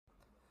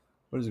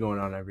What is going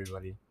on,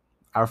 everybody?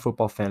 Our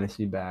football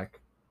fantasy back.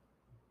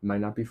 It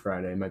might not be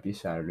Friday, it might be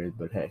Saturday,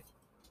 but hey,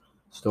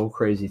 still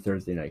crazy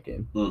Thursday night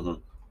game. Mm-hmm.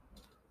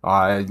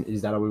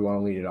 Is that how we want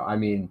to lead it? I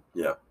mean,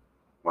 Yeah.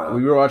 Why not?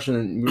 we were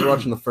watching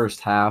the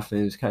first half,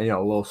 and it was kind of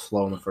a little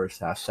slow in the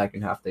first half.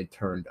 Second half, they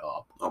turned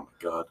up. Oh my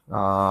God.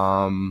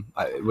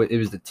 It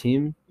was the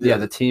team. Yeah.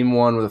 The team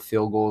won with a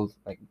field goal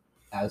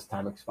as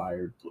time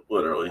expired,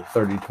 Literally.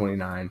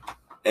 30-29.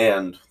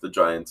 And the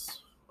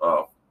Giants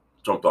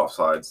jumped off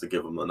sides to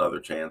give him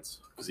another chance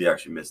because he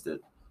actually missed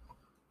it.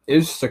 It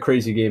was just a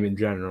crazy game in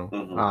general.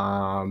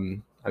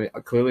 Mhm. I mean,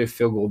 clearly a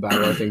field goal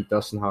battle. I think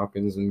Dustin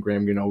Hopkins and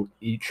Graham Gano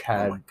each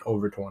had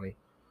over 20.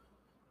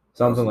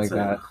 Something like insane.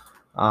 that.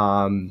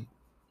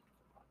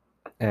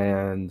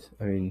 And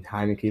I mean,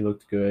 Heineke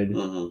looked good.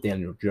 Mhm.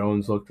 Daniel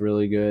Jones looked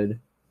really good.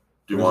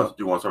 Do you want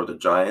to start with the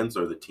Giants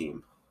or the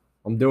team?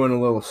 I'm doing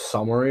a little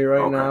summary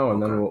now,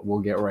 and Okay. then we'll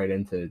get right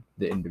into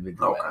the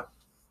individual.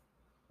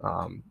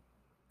 Okay.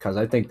 Because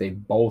I think they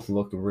both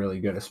looked really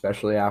good,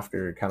 especially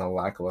after kind of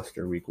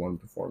lackluster Week 1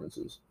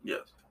 performances.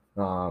 Yes.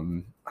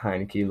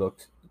 Heineke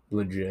looked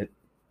legit,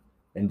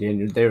 and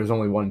there was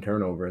only one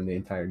turnover in the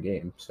entire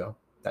game, so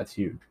that's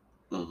huge.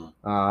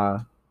 Mm-hmm.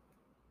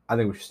 I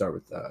think we should start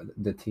with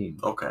the team.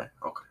 Okay.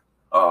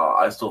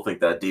 I still think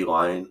that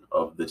D-line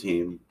of the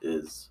team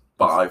is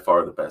by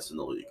far the best in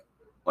the league.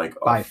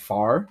 By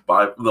far?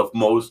 By the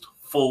most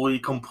fully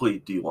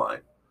complete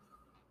D-line.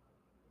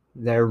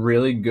 They're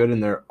really good,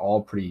 and they're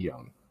all pretty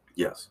young.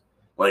 Yes.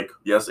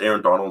 Yes,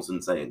 Aaron Donald's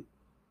insane.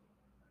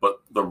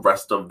 But the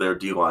rest of their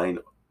D-line,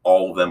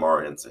 all of them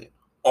are insane.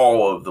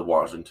 All of the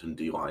Washington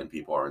D-line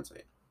people are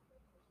insane.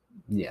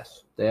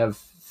 Yes. They have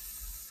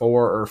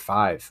 4 or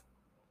 5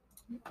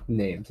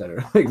 names that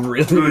are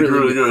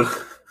really good.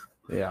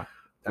 Yeah.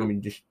 I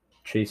mean, just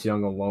Chase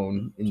Young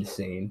alone,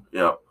 insane.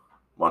 Yeah.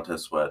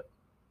 Montez Sweat.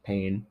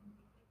 Payne.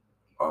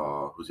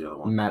 Who's the other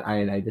one? Matt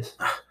Ioannidis.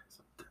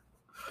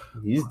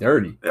 He's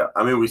dirty. Yeah,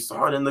 I mean, we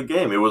saw it in the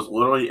game. It was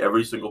literally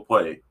every single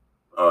play.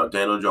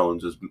 Daniel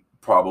Jones is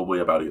probably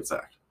about to get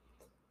sacked.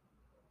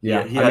 Yeah,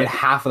 I mean,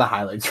 half of the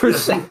highlights were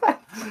sacked.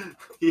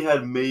 He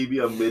had maybe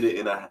a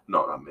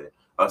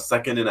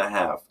second and a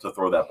half to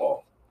throw that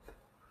ball.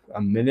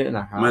 A minute and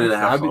a half?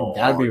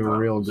 That'd be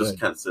real good. Just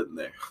kind of sitting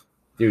there.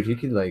 Dude, he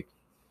could,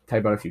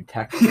 type out a few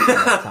texts at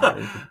that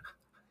time.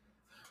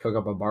 Cook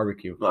up a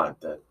barbecue.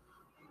 Not that.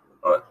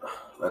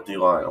 That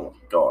D-line, oh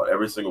my God.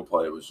 Every single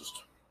play was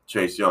just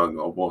Chase Young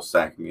almost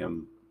sacking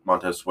him.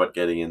 Montez Sweat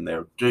getting in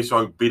there. Chase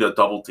Young beat a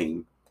double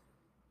team.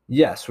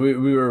 Yes, we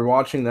were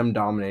watching them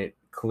dominate,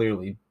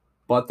 clearly.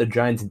 But the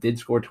Giants did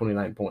score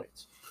 29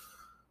 points.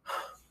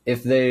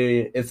 If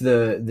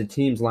the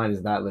team's line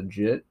is that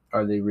legit,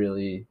 are they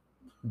really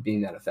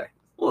being that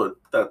effective? Well,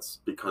 that's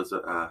because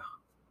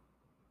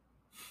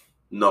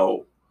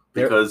no,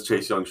 because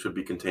Chase Young should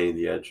be containing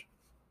the edge.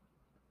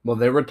 Well,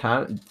 there were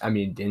times. I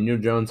mean, Daniel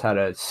Jones had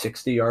a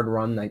 60-yard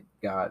run that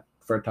got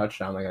for a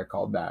touchdown that got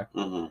called back.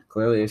 Mm-hmm.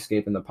 Clearly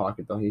escaping the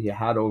pocket, though. He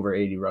had over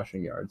 80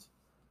 rushing yards.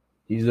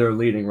 He's their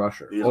leading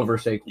rusher over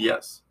Saquon.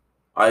 Yes.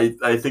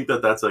 I think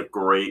that's a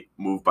great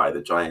move by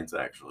the Giants,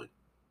 actually,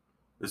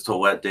 is to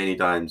let Danny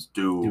Dimes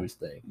do his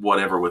thing,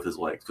 whatever with his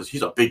legs, because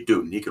he's a big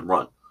dude and he can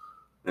run.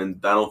 And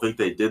I don't think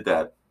they did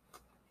that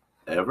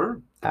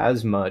ever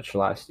as much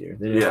last year.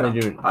 They didn't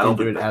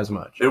do it as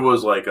much. It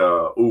was like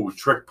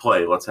trick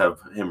play. Let's have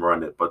him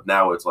run it. But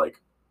now it's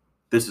like,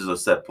 this is a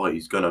set play.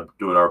 He's gonna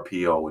do an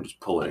RPO and just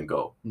pull it and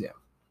go. Yeah,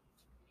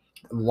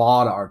 a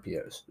lot of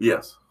RPOs.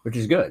 Yes, which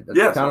is good.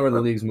 That's kind of where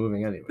the league's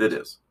moving anyway. It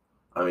is.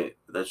 I mean,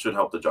 that should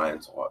help the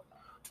Giants a lot.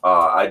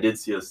 I did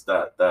see a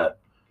stat that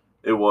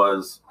it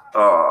was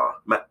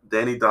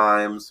Danny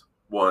Dimes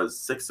was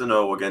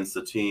 6-0 against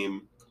the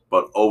team,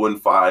 but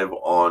 0-5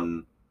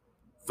 on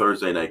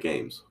Thursday night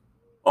games,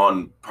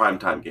 on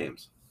primetime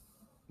games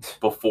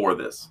before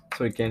this.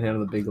 So he can't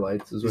handle the big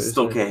lights. He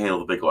still can't handle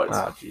the big lights.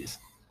 Oh, jeez.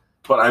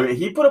 But I mean,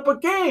 he put up a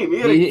game.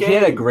 He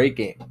had a great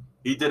game.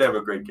 He did have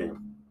a great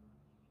game.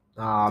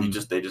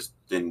 They just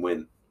didn't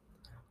win.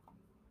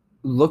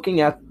 Looking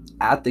at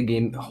the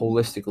game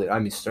holistically, I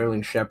mean,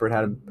 Sterling Shepard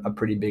had a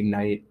pretty big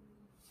night.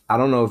 I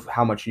don't know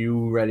how much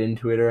you read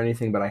into it or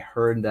anything, but I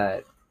heard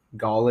that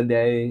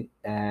Golladay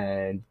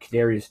and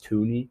Kadarius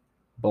Toney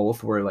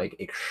both were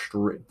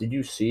extreme. Did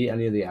you see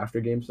any of the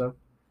after game stuff?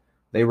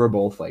 They were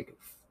both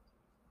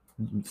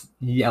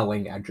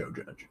yelling at Joe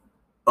Judge.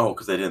 Oh,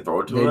 because they didn't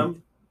throw it to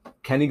him?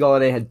 Kenny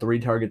Golladay had 3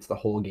 targets the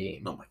whole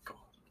game. Oh my God.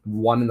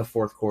 1 in the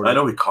fourth quarter. I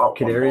know he caught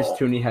one. Kadarius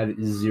Toney had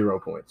 0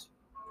 points.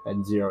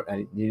 Had 0.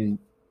 And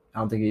I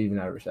don't think he even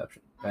had a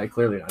reception.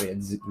 Clearly not. He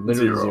had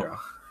literally 0.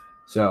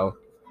 So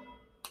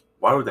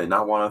why would they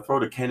not want to throw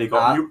to Kenny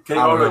Golladay? Kenny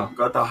Golladay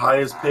got the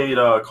highest paid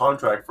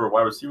contract for a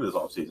wide receiver this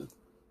offseason.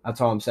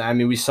 That's all I'm saying. I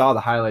mean, we saw the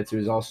highlights. It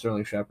was all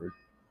Sterling Shepard,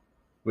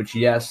 which,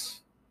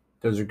 yes,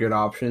 those are good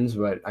options.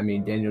 But, I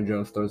mean, Daniel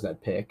Jones throws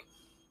that pick.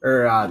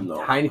 Or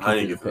Heineke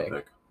threw the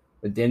pick.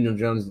 But Daniel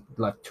Jones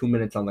left 2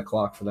 minutes on the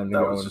clock for them to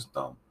go. That was just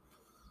dumb.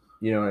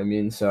 You know what I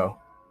mean? So,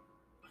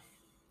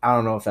 I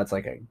don't know if that's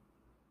a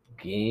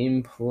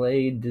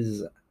gameplay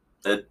design.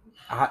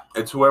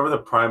 It's whoever the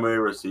primary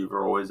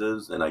receiver always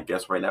is, and I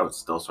guess right now it's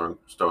still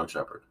Sterling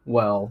Shepard.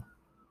 Well,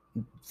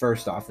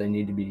 first off, they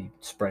need to be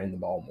spreading the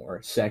ball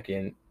more.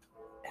 Second,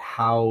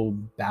 how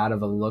bad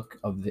of a look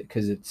of it,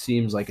 because it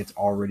seems like it's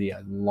already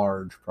a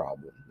large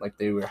problem. Like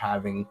they were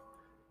having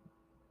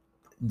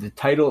the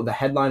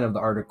headline of the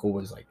article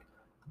was like,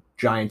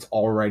 Giants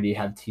already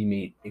have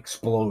teammate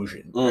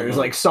explosion. There's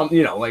like some,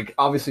 like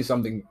obviously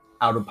something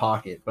out of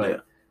pocket,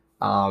 but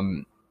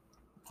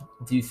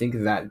do you think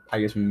that,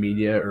 I guess,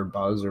 media or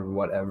buzz or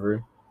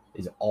whatever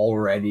is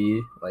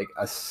already like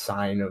a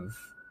sign of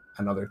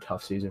another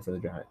tough season for the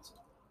Giants?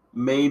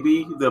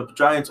 Maybe the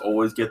Giants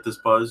always get this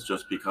buzz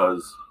just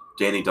because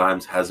Danny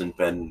Dimes hasn't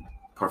been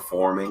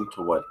performing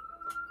to what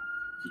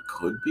he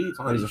could be. It's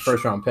not He's a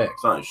first-round pick.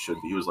 It's not he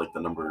should be. He was like the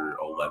number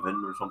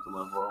 11 or something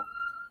overall.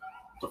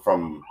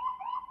 From,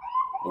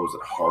 what was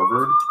it,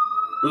 Harvard?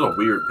 It was a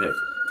weird pick.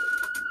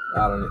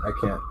 I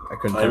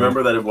couldn't. I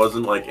remember that it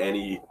wasn't like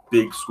any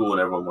big school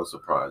and everyone was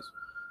surprised.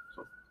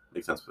 So it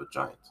makes sense for the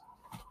Giants.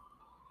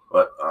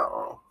 But I don't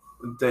know.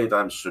 Danny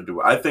Dimes should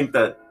do it. I think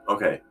that,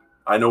 okay,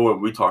 I know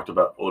we talked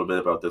about a little bit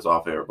about this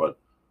off air, but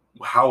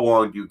how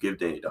long do you give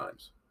Danny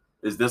Dimes?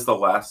 Is this the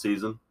last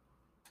season?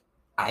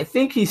 I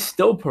think he's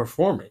still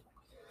performing.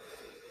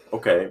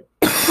 Okay.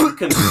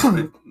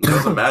 It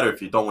doesn't matter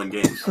if you don't win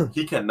games.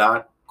 He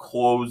cannot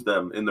close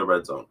them in the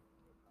red zone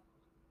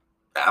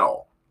at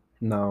all.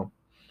 No.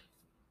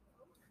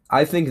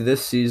 I think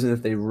this season,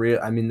 if they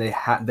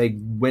they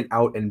went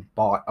out and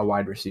bought a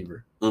wide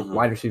receiver.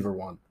 Wide receiver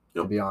one,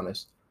 to be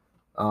honest.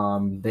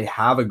 They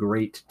have a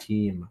great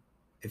team.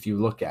 If you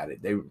look at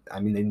it, they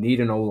need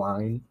an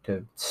O-line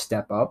to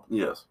step up.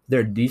 Yes.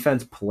 Their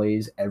defense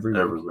plays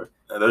everywhere.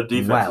 And their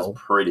defense is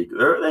pretty good.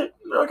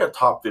 They're like a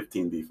top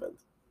 15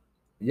 defense.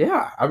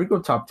 Yeah, I would go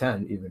top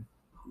 10 even.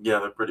 Yeah,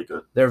 they're pretty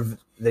good.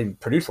 They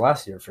produced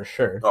last year for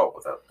sure. Oh,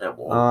 without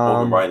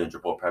Logan Ryan and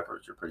Jabril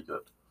Peppers, you're pretty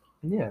good.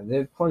 Yeah, they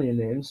have plenty of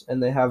names,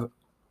 and they have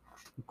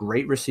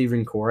great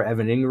receiving core.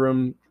 Evan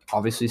Ingram,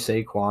 obviously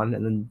Saquon,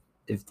 and then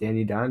if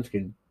Danny Dimes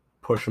can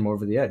push him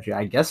over the edge,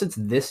 I guess it's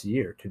this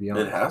year, to be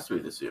honest. It has to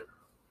be this year.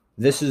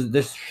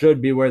 This should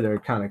be where they're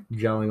kind of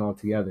gelling all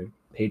together.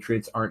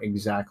 Patriots aren't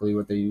exactly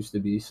what they used to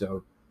be,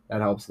 so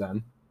that helps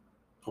them.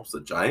 Helps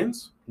the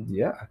Giants?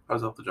 Yeah. How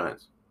does it help the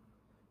Giants?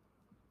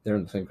 They're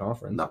in the same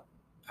conference. No.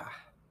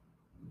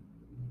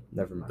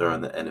 Never mind. They're in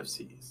the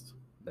NFC East.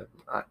 Never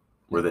mind.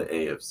 We're the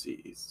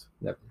AFC East.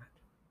 Never mind.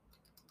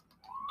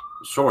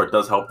 Sure, it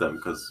does help them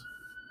because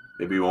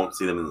maybe we won't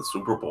see them in the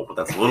Super Bowl, but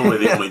that's literally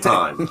the only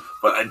time.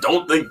 But I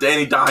don't think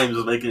Danny Dimes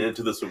is making it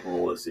into the Super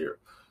Bowl this year.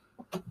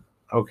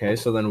 Okay,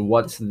 so then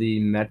what's the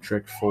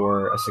metric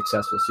for a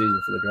successful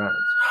season for the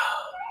Giants?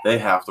 They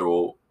have to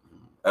roll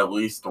at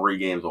least 3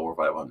 games over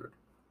 500.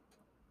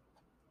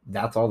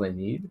 That's all they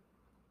need?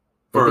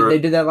 They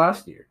did that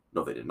last year.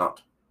 No, they did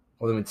not.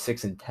 Well, they went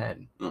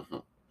 6-10. Mm-hmm.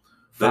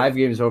 5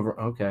 games over.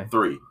 Okay.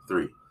 3.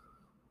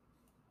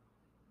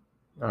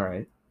 All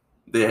right.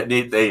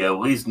 They at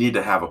least need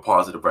to have a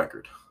positive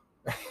record.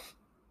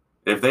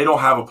 If they don't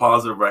have a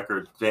positive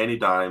record, Danny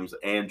Dimes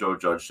and Joe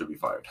Judge should be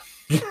fired.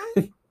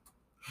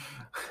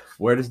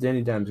 Where does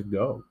Danny Dimes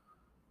go?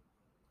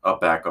 A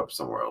backup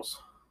somewhere else.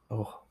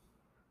 Oh,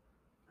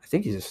 I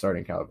think he's a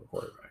starting caliber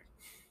quarterback.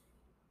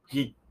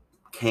 He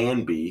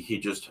can be. He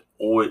just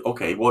always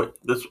okay. Well,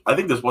 I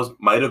think this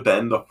might have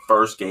been the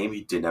first game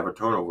he didn't have a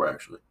turnover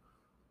actually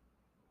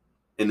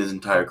in his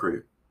entire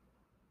career.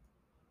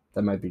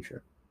 That might be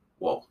true.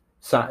 Well,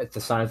 it's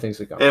a sign of things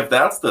to come. If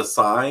that's the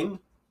sign,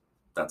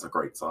 that's a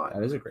great sign.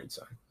 That is a great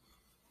sign.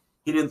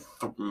 He didn't.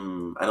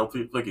 I don't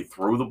feel like he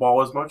threw the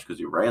ball as much because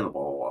he ran the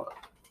ball a lot.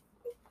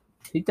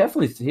 He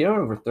had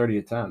over 30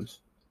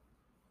 attempts.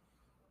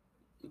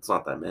 It's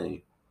not that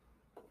many.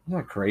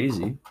 Not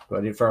crazy,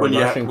 but for when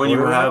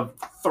you have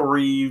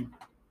 3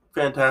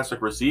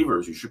 fantastic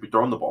receivers, you should be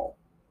throwing the ball.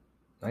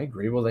 I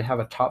agree. Well, they have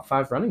a top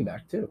 5 running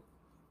back too.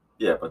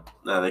 Yeah, but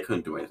they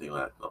couldn't do anything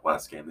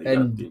last game. They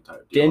and got the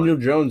entire Daniel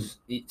Jones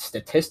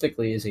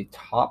statistically is a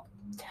top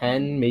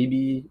 10,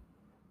 maybe.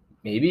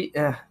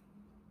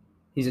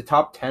 He's a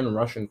top 10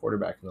 rushing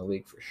quarterback in the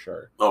league for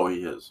sure. Oh,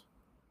 he is.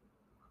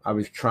 I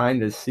was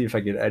trying to see if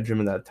I could edge him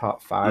in that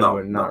top 5,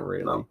 but not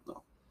really. No.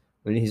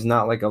 I mean, he's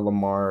not like a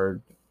Lamar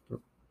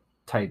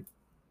type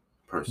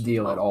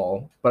deal at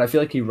all. But I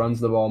feel like he runs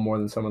the ball more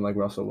than someone like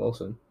Russell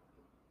Wilson.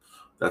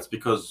 That's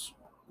because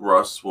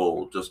Russ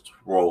will just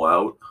roll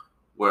out,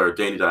 where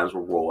Danny Dimes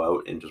will roll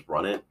out and just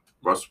run it.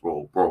 Russ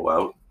will roll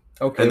out.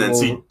 Okay. And then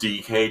see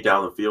DK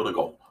down the field and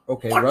go.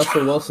 Okay,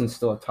 Russell Wilson's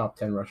still a top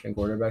 10 rushing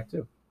quarterback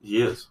too.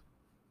 He is.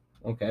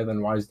 Okay,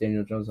 then why is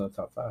Daniel Jones not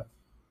top 5?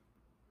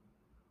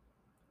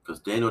 Because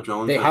Daniel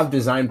Jones. They have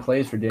designed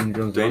plays for Daniel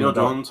Jones. Daniel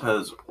Jones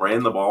has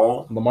ran the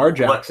ball. Lamar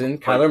Jackson,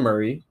 Kyler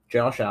Murray,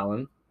 Josh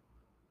Allen.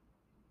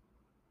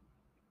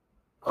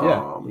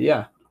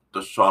 Yeah.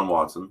 Deshaun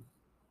Watson.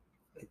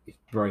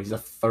 Bro, he's a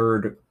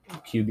 3rd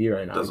QB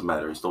right now. Doesn't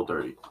matter. He's still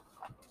dirty.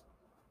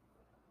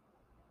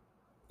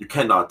 You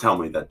cannot tell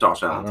me that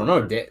Josh Allen. I don't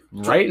know.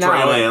 Right now.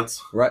 Trey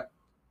Lance. Right.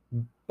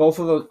 Both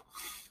of those.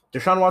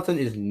 Deshaun Watson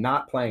is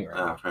not playing right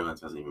now. Trey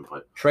Lance hasn't even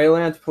played. Trey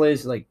Lance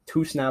plays like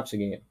 2 snaps a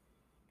game.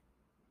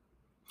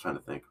 I'm trying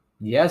to think.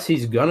 Yes,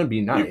 he's gonna be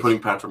nice. Are you putting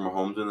Patrick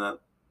Mahomes in that?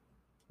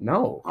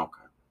 No.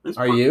 Okay.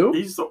 Are you?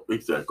 He's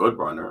a good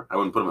runner. I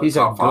wouldn't put him in He's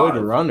the top a good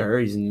 5. runner.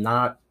 He's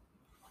not.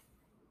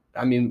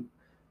 I mean,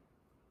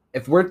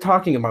 if we're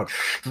talking about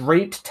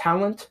straight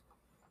talent,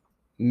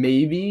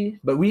 maybe.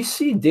 But we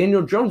see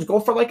Daniel Jones go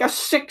for like a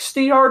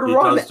 60-yard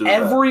run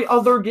every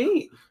other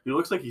game. He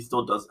looks like he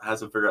still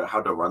hasn't figured out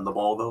how to run the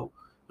ball, though.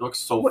 He looks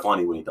so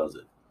funny when he does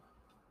it.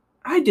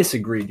 I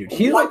disagree, dude.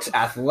 He looks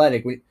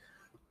athletic.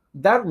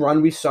 That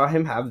run we saw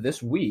him have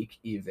this week,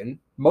 even,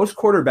 most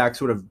quarterbacks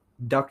would have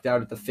ducked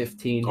out at the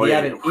 15. He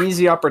had an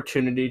easy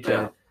opportunity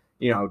to,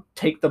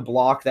 take the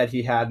block that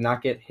he had,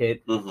 not get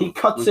hit. Mm-hmm. He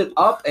cuts it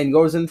up and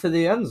goes into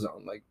the end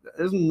zone. Like,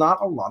 there's not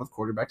a lot of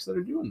quarterbacks that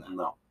are doing that.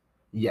 No.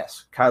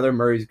 Yes, Kyler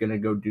Murray's going to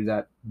go do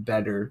that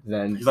better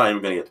than... He's not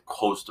even going to get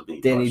close to being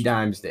Danny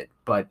Dimes did,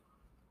 but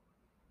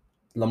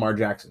Lamar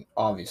Jackson,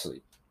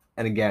 obviously.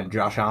 And again,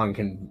 Josh Allen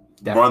can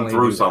definitely run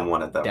through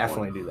someone at that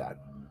definitely point. Do that.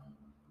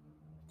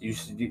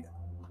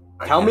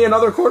 Tell me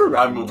another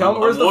quarterback. Tell me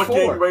where's the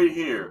 4? Right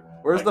here.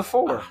 Where's the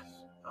 4?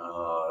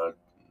 No.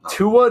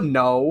 Tua,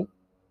 no.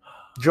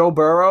 Joe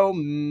Burrow,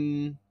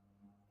 no.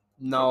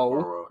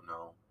 Burrow,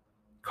 no.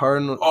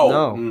 Cardinal,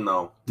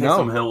 no.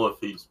 Taysom Hill if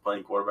he's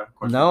playing quarterback.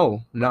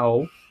 No.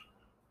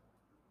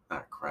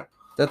 Ah, crap.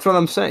 That's what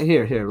I'm saying.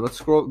 Here. Let's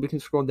scroll. We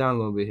can scroll down a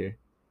little bit here.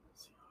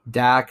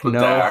 Dak, no.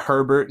 Dak.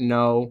 Herbert,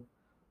 no.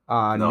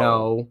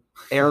 No.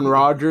 Aaron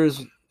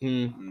Rodgers,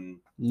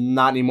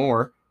 not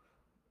anymore.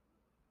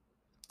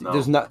 No.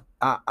 There's not.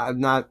 I'm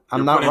not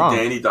putting wrong.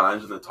 Danny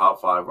Dimes in the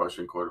top 5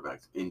 rushing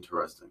quarterbacks.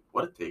 Interesting.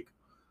 What a take.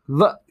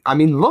 Look.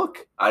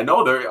 I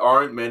know there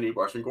aren't many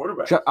rushing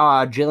quarterbacks.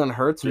 Jalen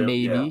Hurts,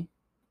 maybe.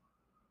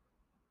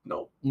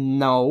 Yeah.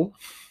 No.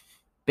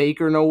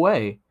 Baker, no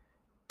way.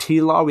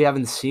 T-Law, we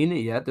haven't seen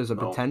it yet. There's a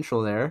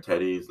potential there.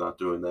 Teddy's not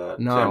doing that.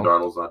 No. Sam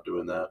Darnold's not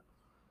doing that.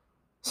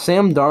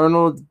 Sam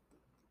Darnold,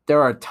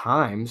 there are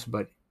times,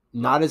 but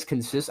not as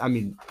consistent. I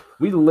mean,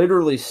 we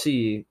literally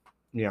see,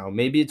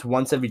 maybe it's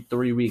once every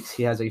 3 weeks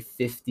he has a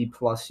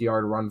 50-plus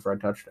yard run for a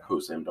touchdown.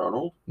 Who, Sam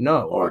Darnold?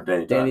 No. Or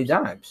Danny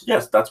Dimes.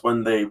 Yes, that's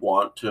when they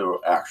want to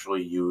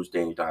actually use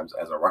Danny Dimes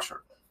as a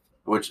rusher,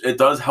 which it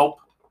does help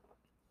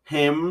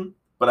him,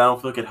 but I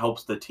don't feel like it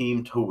helps the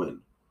team to win.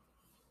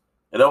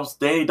 It helps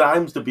Danny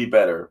Dimes to be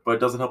better, but it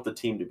doesn't help the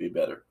team to be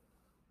better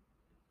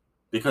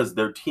because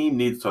their team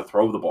needs to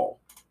throw the ball.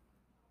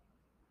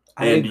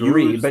 I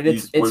agree, but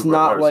it's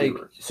not like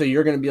so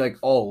you're going to be like,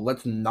 oh,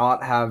 let's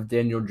not have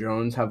Daniel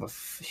Jones have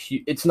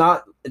it's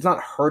not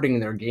hurting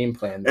their game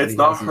plan. It's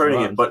not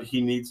hurting it, but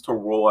he needs to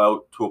roll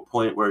out to a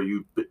point where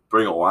you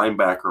bring a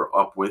linebacker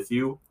up with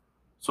you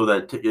so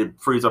that it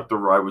frees up the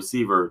wide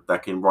receiver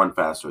that can run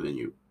faster than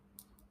you.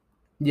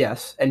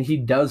 Yes, and he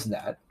does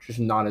that, just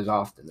not as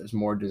often. There's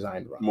more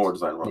designed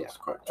runs. Yeah.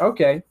 Correct.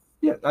 Okay.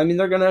 Yeah, I mean,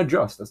 they're going to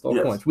adjust. That's the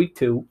whole point. It's week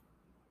 2.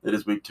 It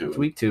is week 2. It's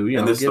week 2.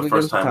 And this is the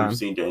first time we've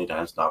seen Danny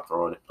Dimes not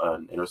throw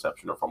an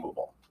interception or fumble the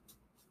ball.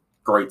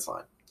 Great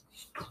sign.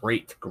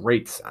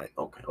 Great sign.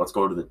 Okay, let's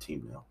go to the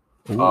team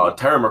now.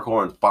 Terry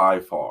McLaurin's by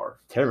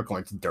far. Terry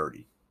McLaurin's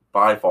dirty.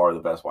 By far the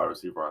best wide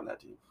receiver on that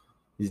team.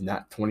 He's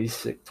not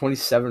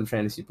 27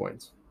 fantasy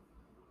points,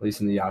 at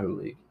least in the Yahoo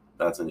League.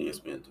 That's an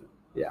ESPN too.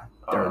 Yeah,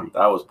 dirty.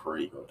 That was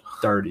pretty good.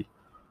 Dirty.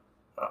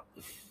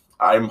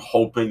 I'm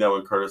hoping that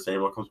when Curtis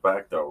Samuel comes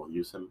back, they'll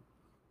use him.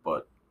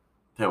 But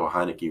Taylor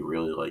Heineke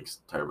really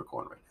likes Terry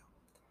McLaurin right now.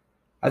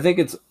 I think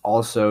it's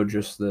also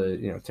just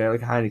Taylor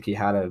Heineke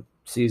had a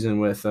season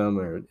with him,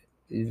 or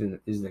even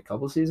is it a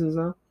couple seasons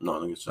now? No,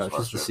 I think it's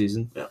just a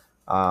season. Yeah.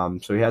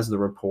 So he has the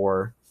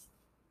rapport.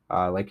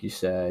 Like you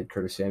said,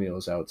 Curtis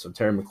Samuel's out, so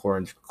Terry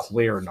McLaurin's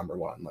clear number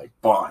 1, like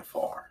by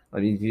far. I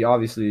mean, he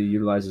obviously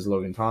utilizes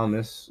Logan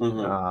Thomas.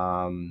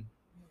 Mm-hmm.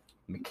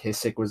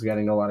 McKissick was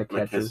getting a lot of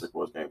catches.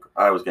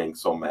 I was getting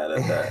so mad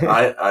at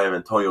that. I have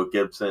Antonio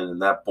Gibson,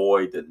 and that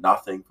boy did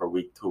nothing for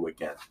week 2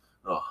 again.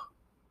 Ugh.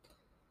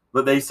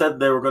 But they said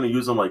they were going to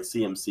use him like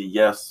CMC.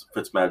 Yes,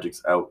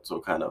 Fitzmagic's out, so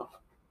it kind of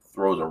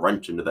throws a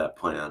wrench into that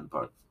plan.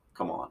 But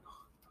come on.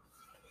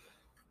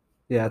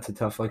 Yeah, it's a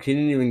tough. Like he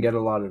didn't even get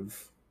a lot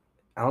of.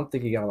 I don't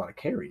think he got a lot of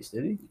carries,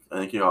 did he? I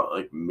think he got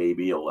like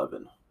maybe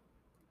 11.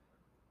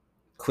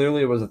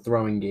 Clearly, it was a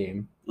throwing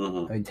game.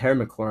 Mm-hmm. I mean, Terry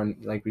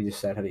McLaurin, like we just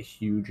said, had a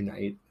huge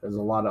night. There's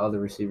a lot of other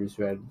receivers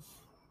who had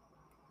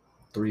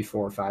 3,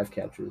 4, 5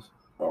 catches.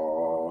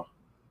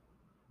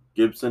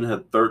 Gibson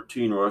had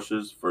 13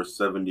 rushes for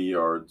 70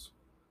 yards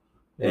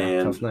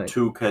and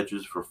 2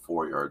 catches for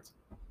 4 yards.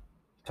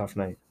 Tough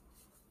night.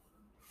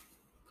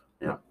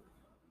 Yeah.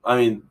 I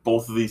mean,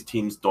 both of these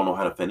teams don't know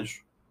how to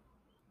finish.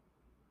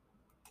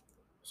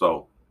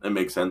 So it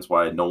makes sense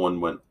why no one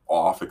went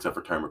off except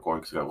for Terry McLaurin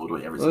because he got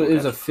literally every single catch. It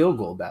was a field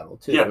goal battle,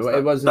 too. Yeah,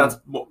 it wasn't.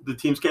 The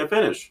teams can't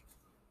finish.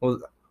 Well,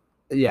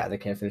 yeah, they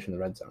can't finish in the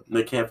red zone.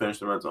 They can't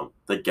finish in the red zone.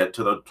 They get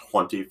to the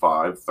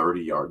 25,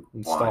 30-yard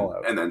line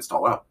and then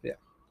stall out. Yeah,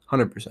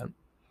 100%.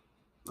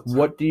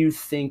 What do you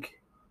think?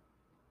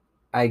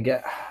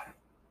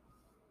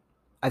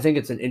 I think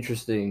it's an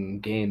interesting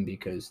game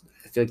because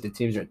I feel like the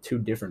teams are at two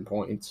different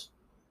points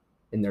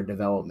in their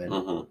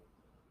development.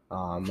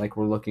 Like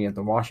we're looking at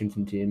the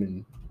Washington team,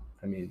 and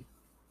I mean,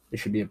 it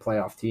should be a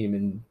playoff team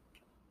in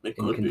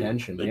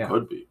contention. They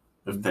could be.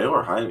 If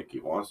Taylor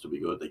Heineke wants to be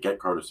good, they get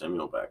Curtis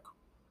Samuel back.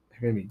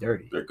 They're going to be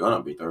dirty. They're going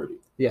to be dirty.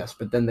 Yes,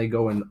 but then they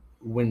go and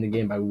win the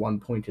game by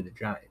 1 point to the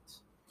Giants.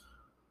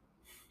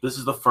 This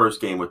is the first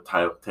game with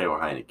Taylor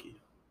Heineke.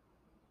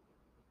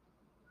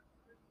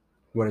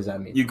 What does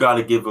that mean? You got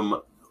to give him.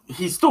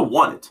 He still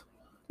won it.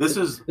 This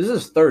is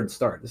his third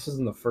start. This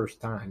isn't the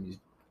first time he's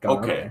gone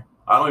out there.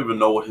 I don't even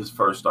know what his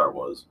first start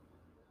was.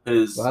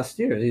 Last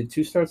year, he had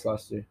 2 starts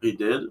last year. He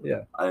did?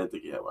 Yeah. I didn't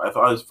think he had one. I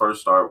thought his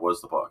first start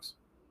was the Bucs.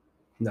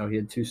 No, he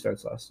had 2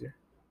 starts last year.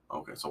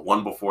 Okay, so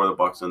one before the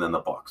Bucs and then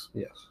the Bucs.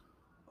 Yes.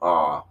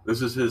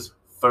 This is his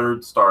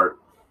third start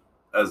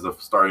as the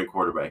starting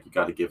quarterback. You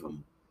got to give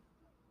him.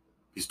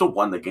 He still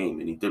won the game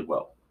and he did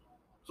well,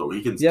 so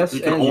he can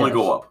only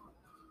go up.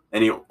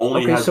 And he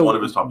only has one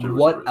of his top 2 receivers.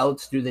 What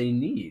else do they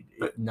need?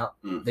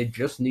 They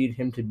just need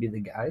him to be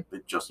the guy. They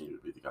just need to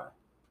be the guy.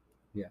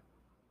 Yeah.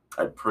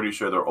 I'm pretty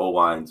sure their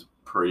O-line's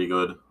pretty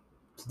good.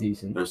 It's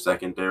decent. Their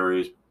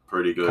secondary's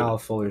pretty good. Kyle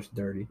Fuller's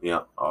dirty.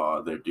 Yeah.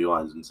 Their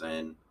D-line's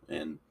insane,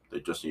 and they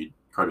just need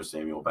Curtis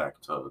Samuel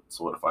back to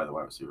solidify the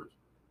wide receivers.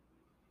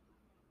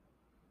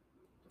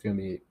 It's gonna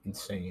be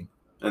insane.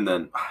 And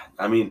then,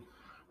 I mean,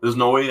 there's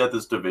no way that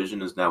this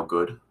division is now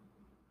good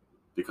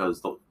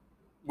because the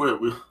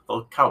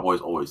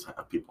Cowboys always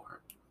have people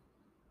hurt.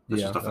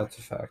 That's a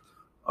fact.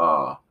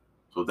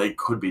 So they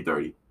could be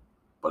dirty,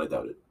 but I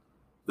doubt it.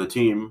 The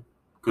team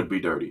could be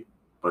dirty,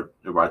 but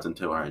it rides on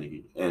Taylor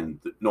Heineke, and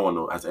no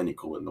one has any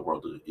clue in the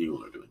world what the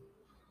Eagles are doing.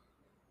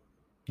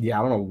 Yeah,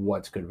 I don't know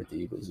what's good with the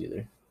Eagles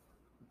either.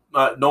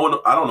 No one.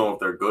 I don't know if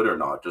they're good or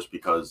not, just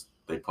because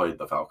they played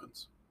the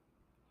Falcons.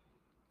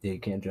 Yeah, you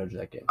can't judge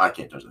that game. I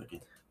can't judge that game.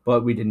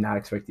 But we did not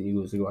expect the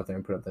Eagles to go out there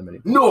and put up that many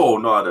points. No,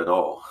 not at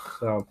all.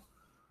 So,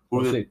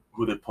 who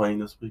are they playing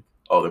this week?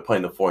 Oh, they're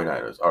playing the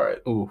 49ers. All right.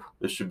 Ooh.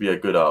 This should be a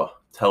good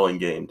telling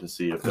game to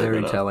see if they're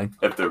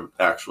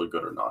actually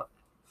good or not.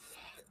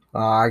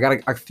 I got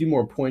a few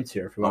more points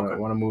here if you want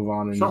to move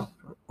on and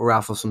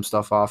raffle some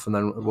stuff off, and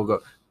then we'll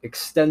go.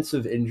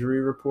 Extensive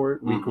injury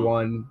report, week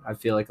 1. I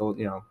feel like,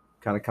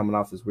 kind of coming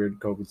off this weird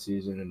COVID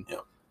season, and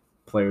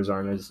players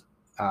aren't as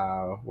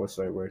what's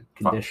the right word?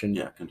 Conditioned.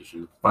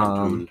 Conditioned.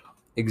 Fine-tuned.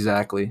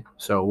 Exactly.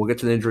 So we'll get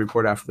to the injury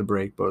report after the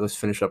break, but let's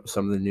finish up with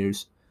some of the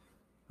news.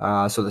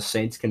 So the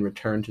Saints can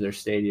return to their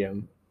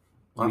stadium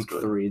week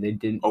 3. They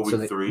didn't.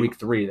 Week 3. Week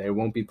 3. They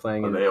won't be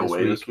playing. Are they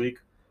away this week?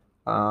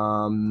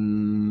 They're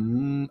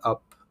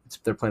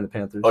playing the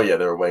Panthers. Oh yeah,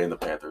 they're away in the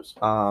Panthers.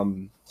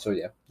 So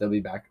yeah, they'll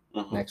be back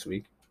next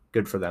week.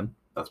 Good for them.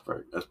 That's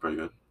pretty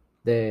good.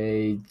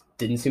 They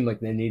didn't seem like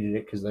they needed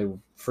it because they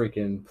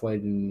freaking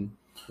played in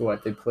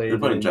what they played. They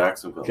played in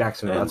Jacksonville.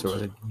 That's where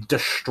they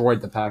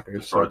destroyed the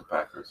Packers.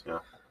 Yeah.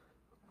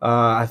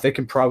 They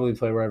can probably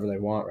play wherever they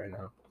want right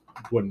now.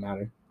 Wouldn't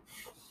matter.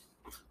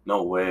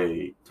 No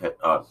way.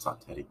 It's not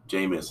Teddy.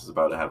 Jameis is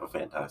about to have a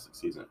fantastic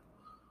season.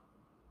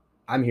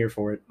 I'm here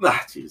for it.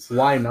 Jeez.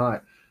 Why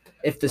not?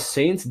 If the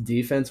Saints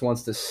defense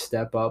wants to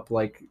step up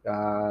like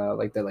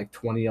that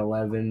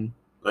 2011,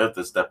 they have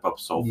to step up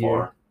so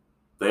far.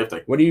 They have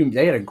to.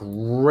 They had a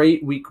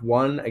great week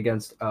 1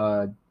 against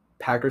a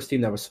Packers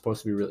team that was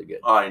supposed to be really good.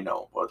 I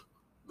know, but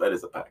that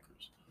is the Packers.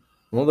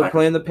 Well, they're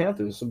playing the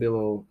Panthers. This will be a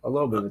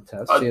little bit of a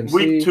test.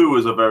 Week 2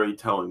 is a very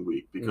telling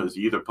week because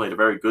you either played a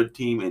very good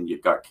team and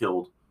you got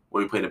killed,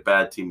 or you played a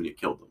bad team and you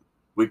killed them.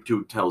 Week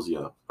 2 tells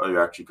you are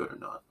you actually good or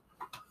not.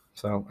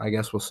 So I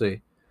guess we'll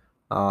see.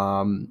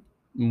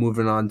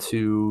 Moving on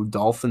to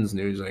Dolphins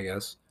news, I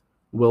guess.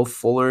 Will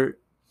Fuller,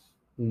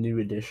 new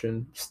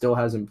addition, still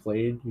hasn't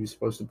played. He was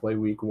supposed to play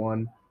week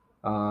 1.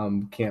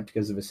 Can't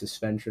because of a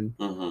suspension.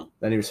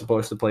 Then he was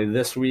supposed to play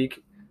this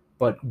week,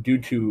 but due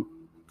to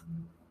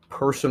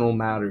personal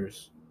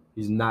matters,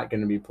 he's not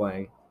going to be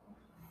playing.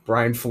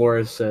 Brian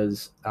Flores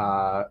says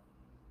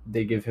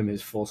they give him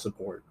his full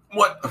support.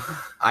 What?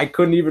 I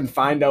couldn't even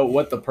find out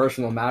what the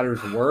personal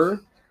matters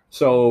were.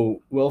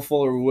 So Will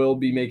Fuller will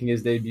be making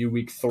his debut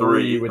week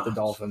 3 with the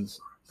Dolphins,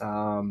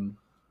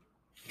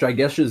 which I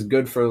guess is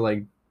good for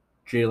like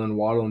Jalen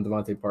Waddle and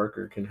Devontae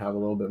Parker can have a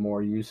little bit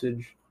more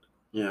usage.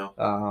 Yeah.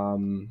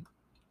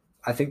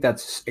 I think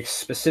that's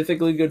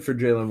specifically good for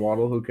Jalen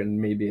Waddle, who can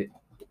maybe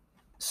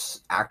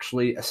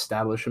actually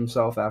establish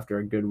himself after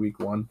a good week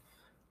 1.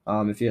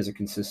 If he has a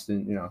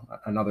consistent,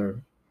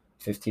 another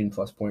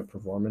 15-plus point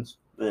performance,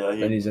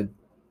 then he's a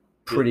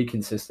pretty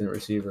consistent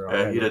receiver.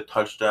 Yeah, he had a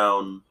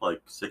touchdown, like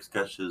 6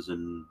 catches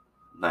and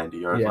 90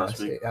 yards last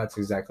week. That's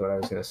exactly what I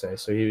was going to say.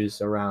 So he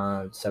was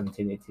around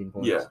 17, 18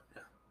 points. Yeah.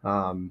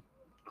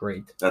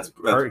 Great. That's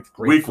great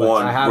week flex.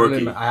 1.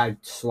 I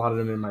slotted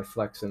him in my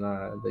flex in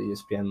the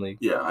ESPN league.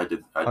 Yeah, I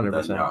did. I did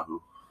that in Yahoo.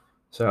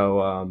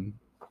 So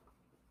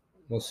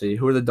we'll see.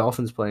 Who are the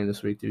Dolphins playing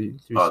this week? Do you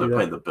see they're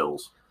playing the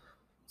Bills.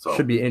 So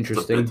should be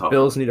interesting.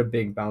 Bills need a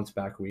big bounce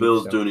back week.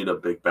 Bills do need a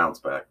big bounce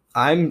back.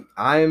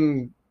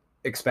 I'm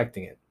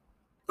expecting it.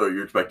 So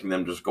you're expecting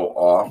them to just go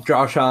off?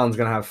 Josh Allen's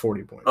going to have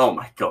 40 points. Oh,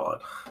 my God.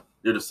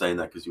 You're just saying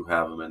that because you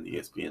have him in the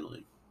ESPN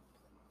league.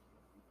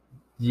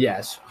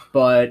 Yes,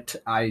 but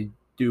I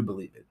do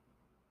believe it.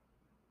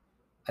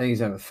 I think he's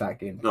going to have a fat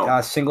game.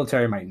 No.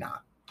 Singletary might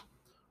not.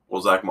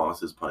 Well, Zach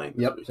Moss is playing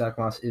this week. Zach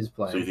Moss is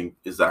playing. So you think,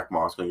 is Zach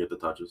Moss going to get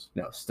the touches?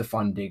 No,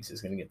 Stephon Diggs is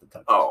going to get the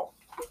touches. Oh.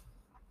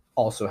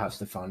 Also have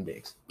Stephon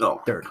Diggs.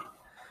 No. 30.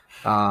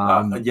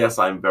 Yes,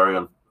 I'm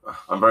very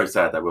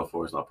sad that Will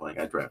Fuller's not playing.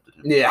 I drafted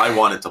him. Yeah. I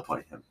wanted to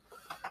play him.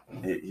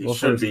 He Will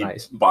should Fuller's be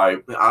nice.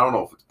 I don't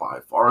know if it's by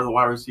far the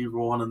wide receiver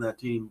one on that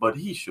team, but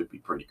he should be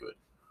pretty good.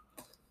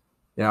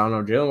 Yeah, I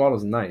don't know. Jalen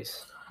Waddle's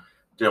nice.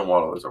 Jalen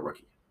Waddle is a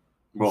rookie.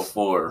 Will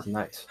Fuller He's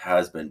nice.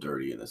 has been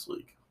dirty in this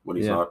league when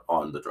he's not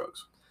on the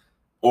drugs.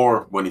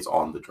 Or when he's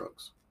on the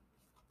drugs.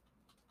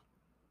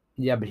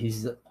 Yeah, but he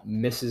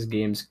misses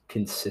games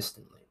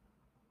consistently.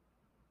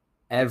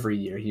 Every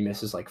year he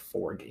misses like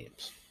 4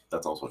 games.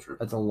 That's also true.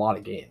 That's a lot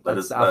of games. That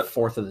That's is a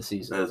fourth of the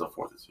season. That is a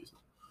fourth of the season.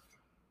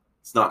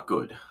 It's not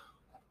good.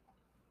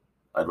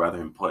 I'd rather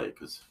him play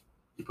because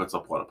he puts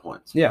up a lot of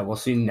points. Yeah, we'll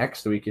see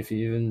next week if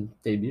he even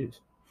debuts.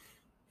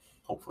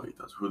 Hopefully he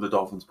does. Who are the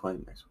Dolphins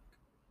playing next week?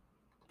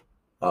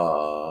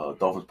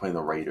 Dolphins playing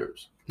the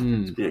Raiders.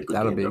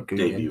 That'll be a good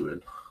debut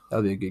game.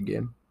 That'll be a good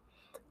game.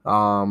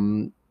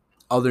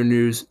 Other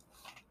news.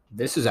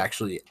 This is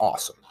actually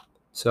awesome.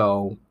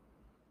 So,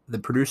 the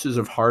producers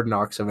of Hard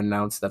Knocks have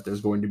announced that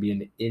there's going to be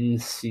an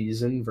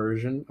in-season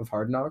version of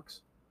Hard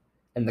Knocks,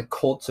 and the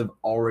Colts have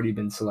already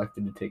been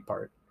selected to take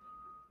part.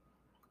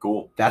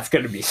 Cool. That's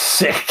going to be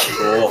sick.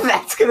 Cool.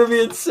 That's going to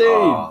be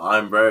insane.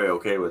 I'm very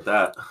okay with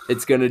that.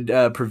 It's going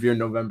to premiere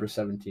November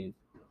 17th.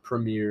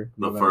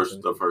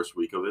 The first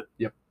week of it?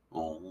 Yep.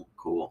 Oh,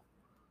 cool.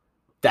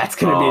 That's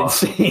going to be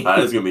insane. That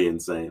is going to be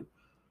insane.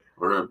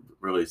 We're going to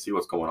really see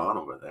what's going on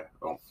over there.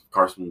 Oh,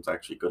 Carson's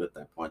actually good at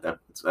that point.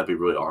 That'd be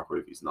really awkward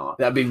if he's not.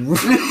 That'd be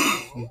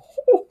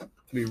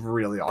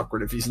really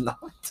awkward if he's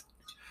not.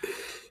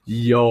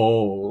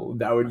 Yo,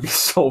 that would be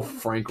so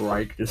Frank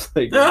Reich, just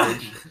like,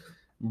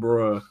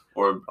 bruh.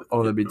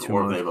 That'd be too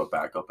Or if much. they have a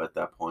backup at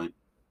that point.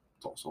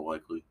 It's also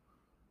likely.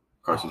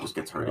 Carson just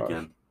gets hurt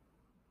again.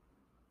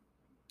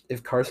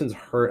 If Carson's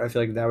hurt, I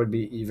feel like that would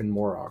be even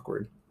more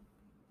awkward.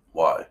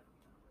 Why?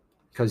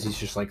 Because he's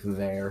just like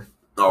there.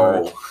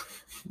 Oh. Hurt.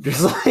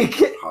 Just like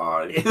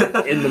Hi.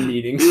 in the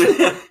meetings.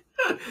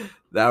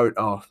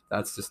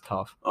 That's just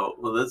tough. Oh,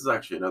 well, this is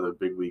actually another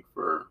big week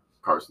for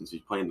Carson.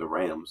 He's playing the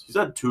Rams. He's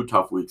had 2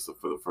 tough weeks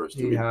for the first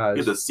 2 weeks. He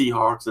has the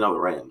Seahawks and now the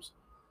Rams.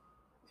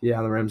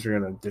 Yeah, the Rams are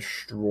going to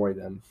destroy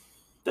them.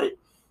 The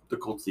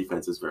Colts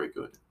defense is very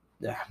good.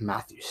 Yeah,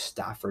 Matthew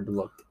Stafford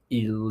looked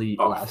elite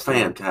last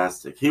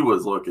fantastic. He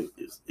was looking.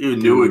 He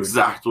knew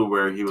exactly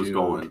where he was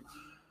going.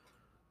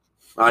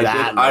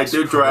 I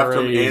did draft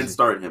him and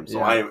start him, so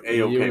I am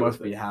A-okay with it. You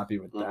must be happy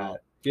with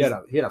that. He had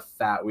a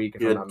fat week.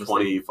 He had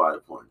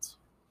 25 points.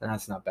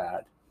 That's not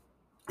bad.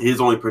 He's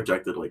only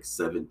projected like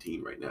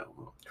 17 right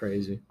now.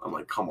 Crazy. I'm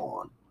like, come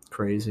on.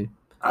 Crazy.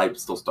 I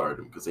still started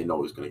him because they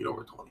know he's going to get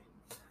over 20.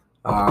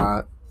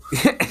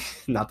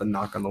 Not the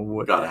knock on the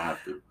wood. Gotta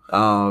have to.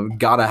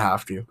 Gotta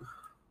have to.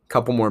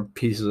 Couple more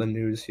pieces of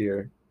news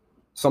here.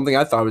 Something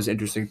I thought was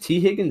interesting. T.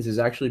 Higgins has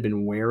actually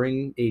been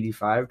wearing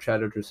 85,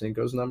 Chad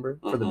Ochocinco's number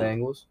for the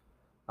Bengals.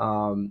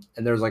 And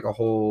there's like a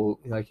whole,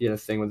 like he had a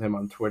thing with him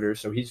on Twitter.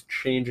 So he's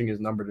changing his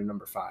number to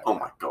number 5. Oh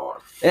my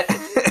God.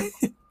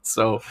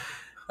 So,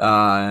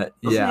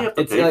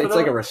 it's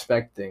like a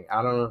respect thing.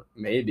 I don't know.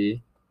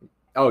 Maybe.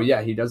 Oh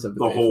yeah, he does have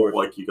the whole,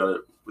 like you gotta,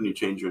 when you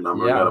change your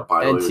number, you gotta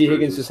buy and T.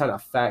 Higgins just had a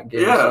fat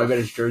game. So I bet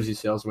his jersey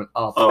sales went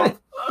up. Oh.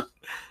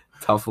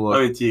 Tough look.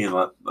 I mean, T.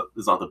 Higgins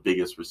is not the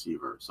biggest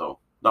receiver, so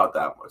not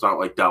that much. It's not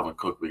like Dalvin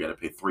Cook. We got to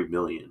pay $3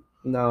 million.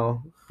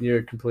 No,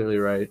 you're completely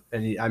right.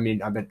 And I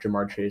bet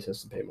Jamar Chase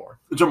has to pay more.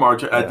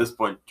 At this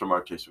point,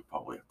 Jamar Chase would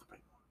probably have to pay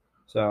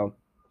more. So,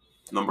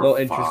 number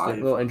 5.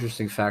 Little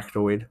interesting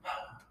factoid.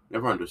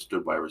 Never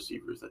understood why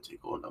receivers that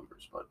take low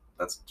numbers, but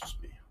that's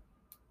just me.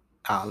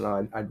 I don't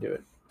know. I'd do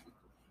it.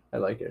 I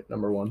like it.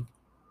 Number 1.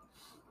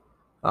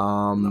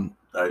 No,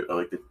 I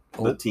like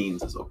the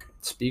teens is okay.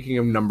 Speaking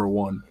of number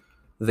 1,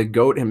 the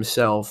GOAT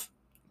himself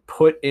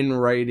put in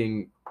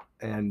writing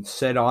and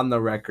said on the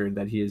record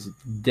that he is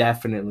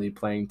definitely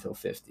playing till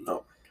 50,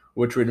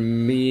 which would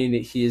mean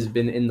he has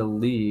been in the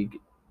league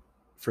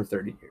for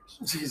 30 years.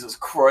 Jesus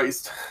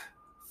Christ.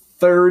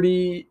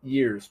 30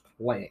 years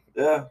playing.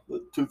 Yeah,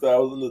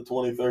 2000 to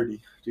 2030.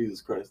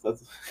 Jesus Christ.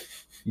 That's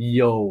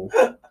Yo.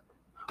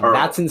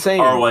 That's insane.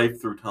 Our life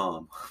through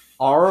Tom.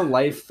 Our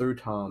life through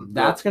Tom.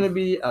 That's going to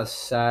be a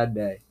sad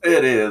day.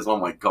 It is. Oh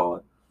my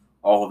God.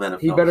 All of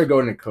NFL. He better go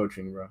into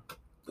coaching, bro.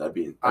 That'd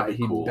be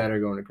cool. He better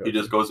go into coaching. He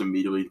just goes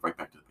immedially right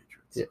back to the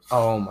Patriots. Yeah.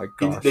 Oh my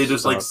gosh. They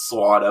just like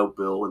swat out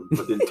Bill and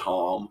put in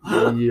Tom.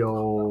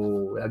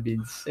 Yo, that'd be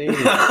insane.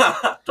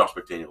 Josh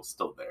McDaniel's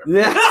still there.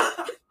 Yeah.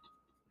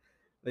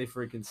 They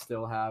freaking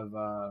still have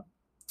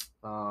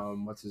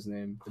what's his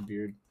name? The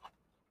beard.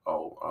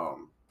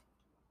 What's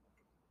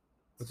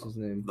his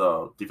name?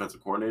 The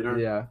defensive coordinator?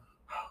 Yeah.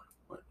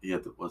 He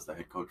was the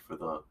head coach for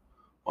the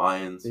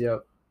Lions.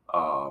 Yep.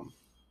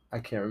 I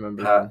can't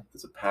remember. Pat.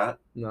 Is it Pat?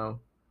 No.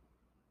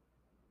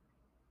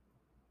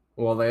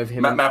 Well, they have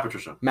him. Matt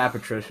Patricia. Matt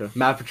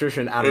Patricia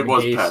and Adam It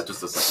was Gase Pat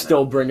just a second.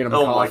 still bringing him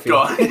coffee.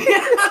 Oh my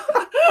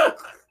god.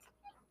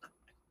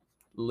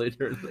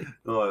 Literally.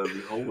 Oh, that'd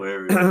be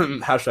hilarious.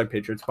 Hashtag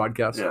Patriots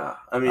podcast. Yeah.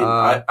 I mean,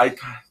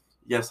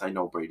 yes, I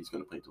know Brady's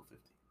going to play till 50.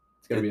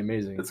 It's going to be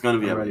amazing. It's going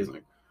to be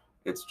amazing.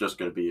 It's just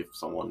going to be if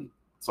some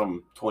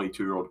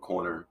 22-year-old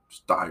corner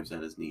just dives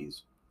at his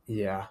knees.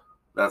 Yeah.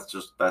 That's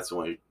the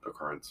only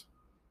occurrence.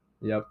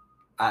 Yep.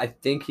 I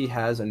think he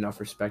has enough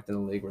respect in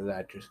the league where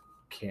that just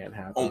can't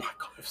happen. Oh my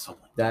god!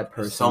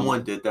 If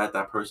someone did that,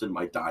 that person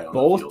might die on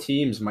both the field.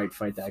 Teams might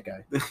fight that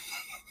guy.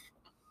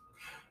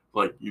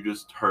 Like you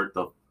just hurt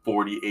the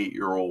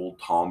 48-year-old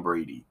Tom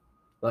Brady.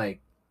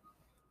 Like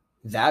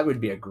that would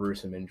be a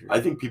gruesome injury.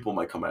 I think people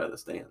might come out of the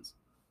stands.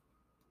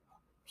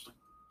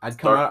 I'm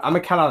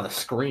gonna count out of the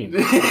screen.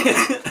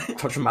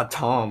 Touching my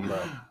Tom,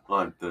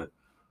 bro.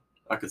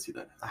 I could see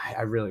that.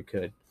 I really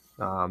could.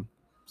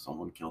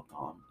 Someone killed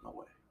Tom. No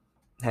way.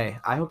 Hey,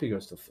 I hope he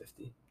goes till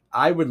 50.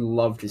 I would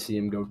love to see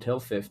him go till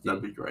 50.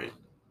 That'd be great.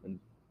 And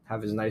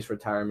have his nice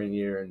retirement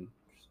year and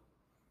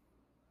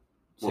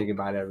say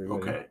goodbye to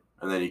everybody. Okay.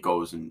 And then he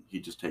goes and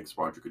he just takes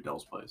Roger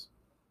Goodell's place.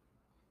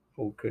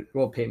 Well,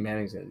 Peyton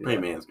Manning's going to do that.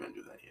 Peyton Manning's going to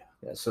do that, yeah.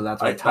 Yeah, so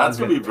that's why Tom's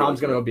going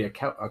to go be a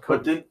coach.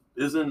 But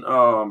isn't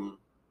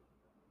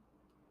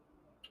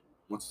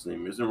what's his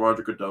name? Isn't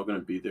Roger Goodell going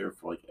to be there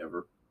for like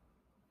ever?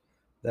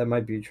 That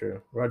might be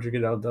true. Roger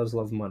Goodell does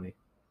love money.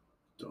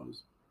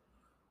 Does.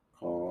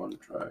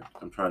 Contract.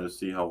 I'm trying to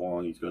see how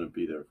long he's going to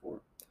be there for.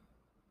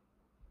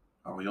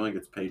 Oh, he only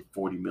gets paid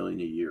 $40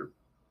 million a year.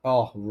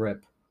 Oh,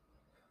 rip.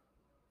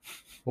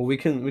 Well, we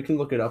can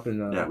look it up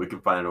and yeah, we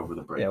can find it over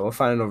the break. Yeah, we'll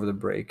find it over the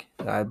break.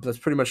 That's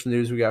pretty much the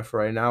news we got for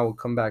right now. We'll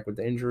come back with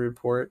the injury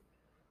report.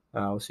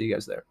 We'll see you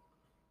guys there.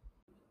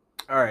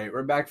 All right,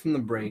 we're back from the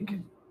break.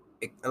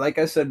 Like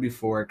I said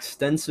before,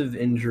 extensive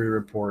injury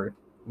report.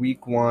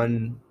 Week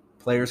 1.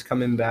 Players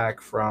coming back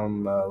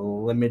from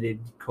limited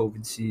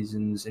COVID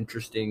seasons,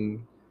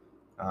 interesting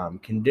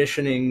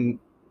conditioning,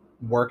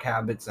 work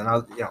habits, and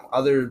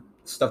other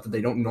stuff that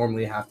they don't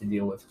normally have to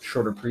deal with.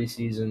 Shorter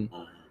preseason,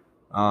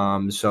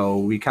 so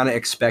we kind of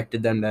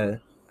expected them to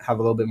have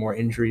a little bit more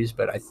injuries,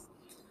 but I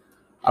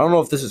don't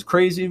know if this is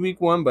crazy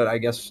week 1, but I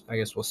guess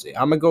we'll see.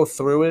 I'm gonna go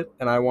through it,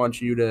 and I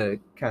want you to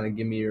kind of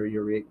give me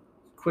your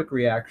quick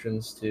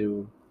reactions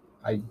to.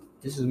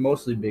 This is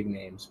mostly big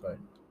names, but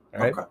all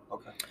right.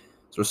 Okay.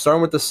 So we're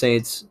starting with the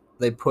Saints.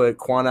 They put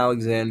Quan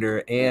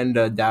Alexander and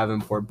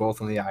Davenport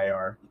both on the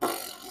IR.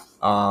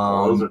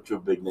 Those are two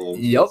big names.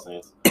 Yep.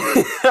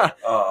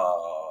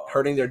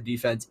 Hurting their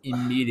defense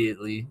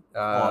immediately.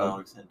 Quan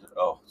Alexander.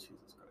 Oh,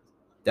 Jesus Christ.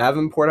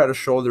 Davenport had a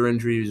shoulder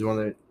injury. He was one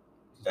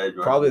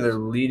of their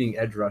leading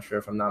edge rusher,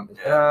 if I'm not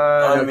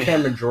mistaken.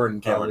 Cameron Jordan,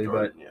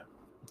 but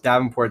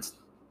Davenport's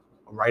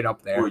right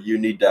up there. Well, you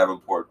need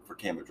Davenport for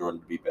Cameron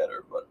Jordan to be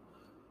better, but.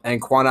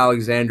 And Quan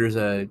Alexander's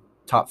a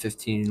top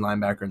 15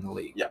 linebacker in the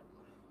league. Yeah.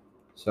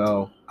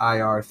 So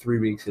IR 3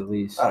 weeks at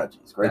least. Oh,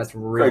 geez. That's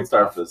great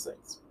start tough. for the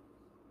Saints.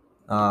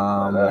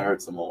 That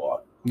hurts them a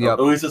lot. Yep.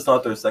 At least it's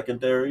not their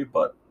secondary,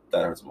 but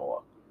that hurts them a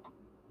lot.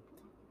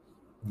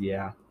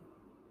 Yeah.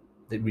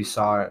 We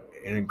saw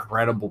an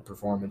incredible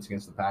performance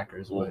against the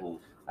Packers, but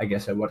I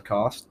guess at what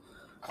cost?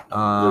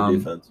 Their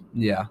defense.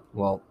 Yeah.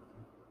 Well,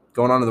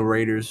 going on to the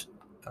Raiders,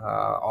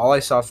 all I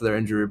saw for their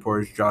injury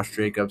report is Josh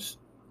Jacobs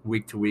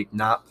week to week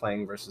not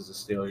playing versus the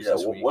Steelers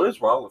this week. What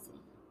is wrong with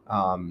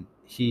him?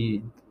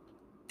 He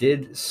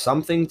did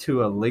something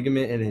to a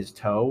ligament in his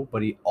toe,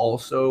 but he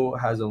also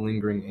has a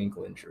lingering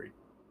ankle injury.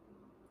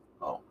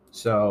 Oh.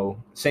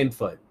 So, same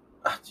foot.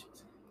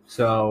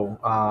 So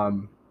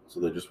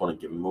they just want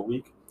to give him a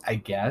week? I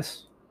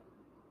guess.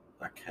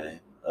 Okay.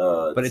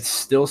 But it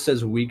still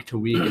says week to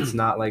week. It's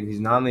not like he's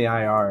not on the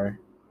IR.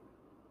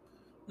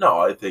 No,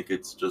 I think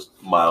it's just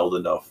mild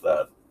enough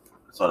that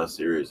it's not a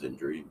serious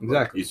injury.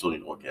 Exactly. You still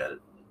need to look at it.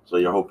 So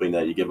you're hoping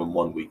that you give him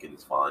 1 week and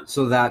it's fine.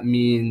 So that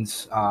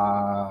means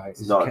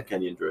it's not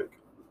Kenyon Drake.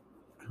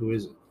 Who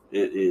is it?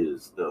 It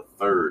is the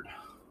third.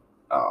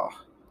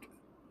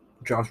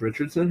 Josh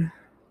Richardson?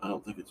 I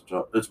don't think it's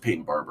Josh. It's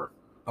Peyton Barber.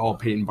 Oh,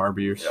 Peyton Barber,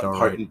 you're so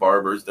right. Peyton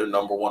Barber is their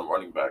number 1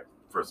 running back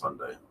for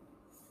Sunday.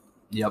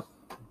 Yep.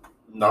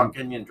 Not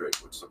Kenyon Drake,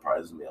 which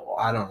surprises me a lot.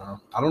 I don't know.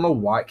 I don't know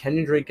why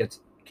Kenyon Drake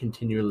gets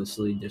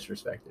continuously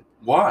disrespected.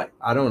 Why?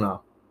 I don't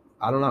know.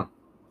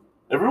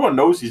 Everyone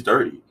knows he's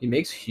dirty. He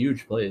makes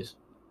huge plays.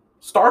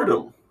 Start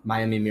him.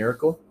 Miami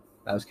Miracle.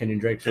 That was Kenyon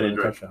Drake's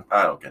touchdown.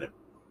 I don't get it.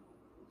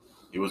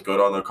 He was good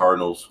on the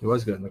Cardinals. He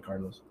was good in the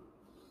Cardinals.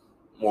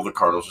 Well, the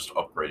Cardinals just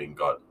upgrading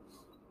got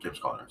James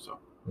Conner, so.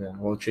 Yeah,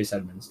 well, Chase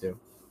Edmonds, too.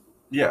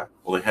 Yeah,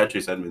 well, they had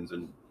Chase Edmonds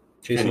and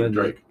Kenyon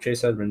Drake.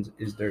 Chase Edmonds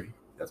is dirty.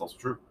 That's also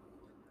true.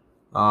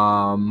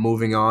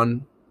 Moving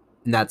on,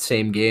 in that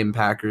same game,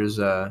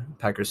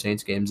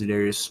 Packers-Saints game,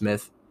 Zadarius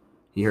Smith,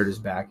 he hurt his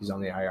back. He's on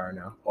the IR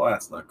now. Well,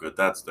 that's not good.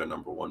 That's their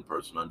number 1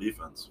 person on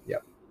defense.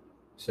 Yep.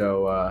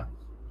 So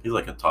he's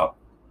like a top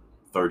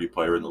 30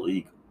 player in the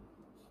league.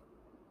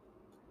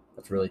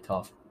 That's really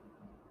tough.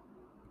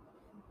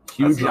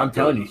 Huge. not I'm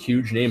telling good. you,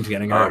 huge names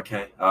getting hurt.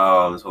 Okay.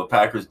 So the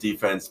Packers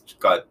defense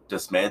got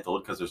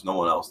dismantled because there's no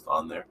one else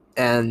on there.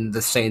 And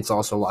the Saints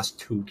also lost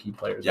 2 key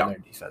players Yeah. in their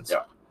defense.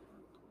 Yeah.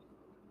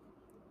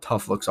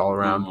 Tough looks all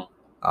around.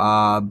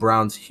 Mhm.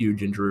 Browns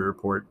huge injury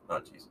report. Oh,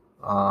 jeez.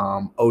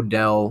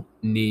 Odell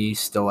knee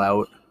still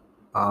out.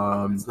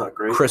 It's not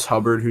great. Chris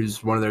Hubbard,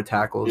 who's one of their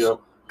tackles, Yep.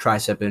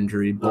 tricep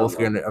injury, both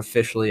going to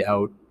officially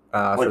out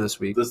for this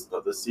week. This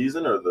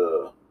season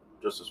or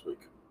just this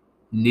week?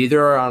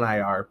 Neither are on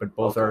IR, but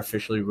both are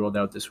officially ruled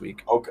out this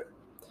week. Okay.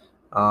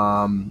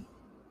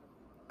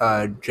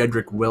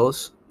 Jedrick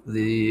Wills,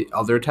 the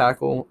other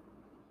tackle,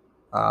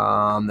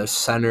 the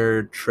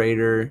center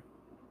Trader,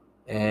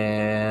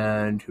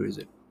 and who is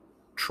it?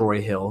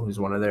 Troy Hill, who's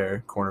one of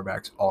their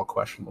cornerbacks, all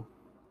questionable.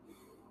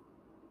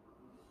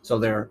 So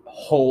their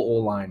whole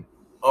O-line,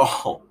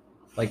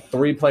 like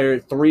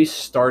 3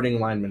 starting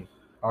linemen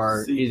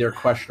are either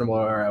questionable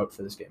or out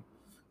for this game.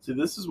 See,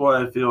 this is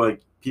why I feel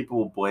like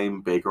people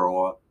blame Baker a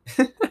lot.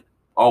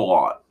 A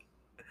lot.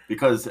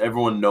 Because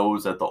everyone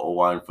knows that the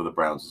O-line for the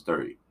Browns is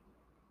dirty.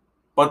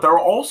 But they're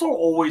also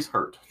always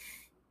hurt.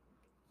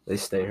 They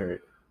stay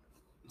hurt.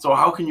 So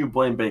how can you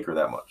blame Baker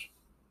that much?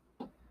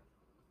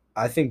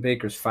 I think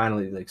Baker's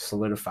finally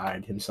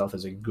solidified himself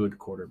as a good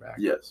quarterback.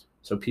 Yes.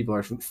 So people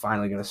are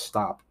finally going to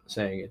stop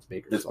saying it's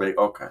Baker's fault.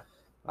 Okay.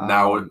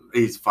 Now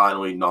he's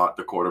finally not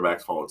the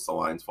quarterback's fault. It's the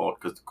line's fault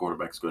because the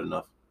quarterback's good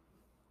enough.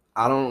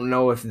 I don't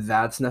know if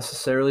that's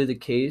necessarily the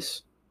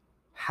case.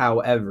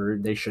 However,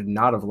 they should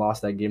not have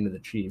lost that game to the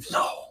Chiefs.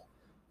 No.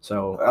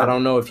 So I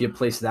don't know if you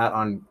place that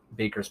on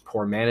Baker's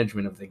poor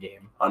management of the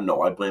game.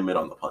 No, I blame it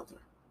on the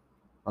punter.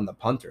 On the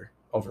punter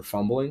over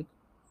fumbling?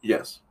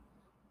 Yes.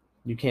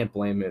 You can't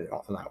blame it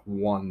on that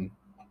one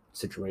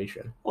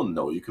situation. Well,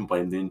 no, you can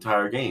blame the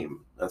entire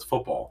game. That's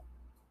football.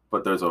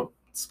 But there's a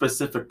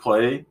specific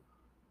play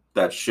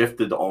that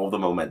shifted all the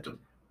momentum.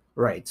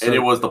 Right. And it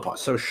was the punt.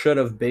 So should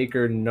have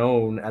Baker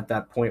known at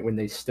that point when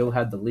they still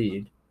had the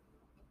lead?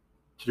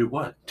 To do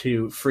what?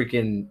 To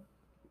freaking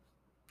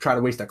try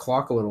to waste the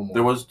clock a little more.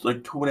 There was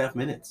 2.5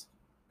 minutes,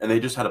 and they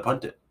just had to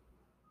punt it.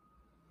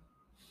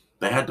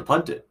 They had to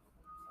punt it.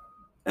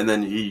 And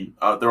then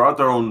they're out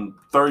their own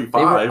 35.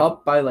 They were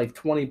up by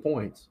 20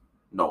 points.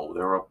 No, they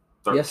were up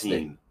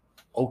 13.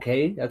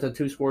 Okay, that's a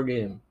 2-score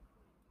game.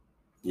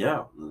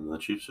 Yeah, and the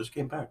Chiefs just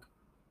came back.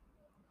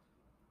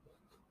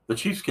 The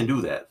Chiefs can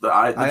do that.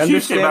 The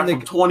Chiefs came back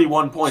from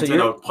 21 points in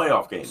a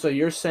playoff game. So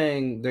you're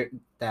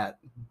saying that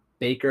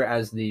Baker,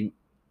 as the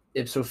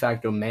ipso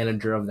facto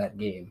manager of that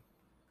game,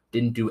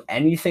 didn't do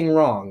anything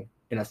wrong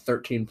in a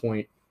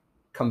 13-point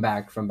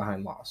comeback from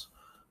behind loss.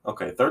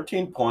 Okay,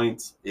 13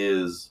 points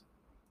is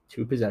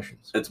 2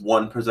 possessions. It's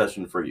 1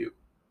 possession for you.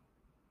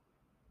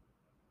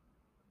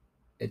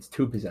 It's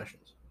 2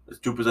 possessions. It's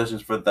 2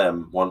 possessions for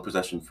them, 1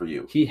 possession for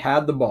you. He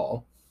had the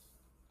ball,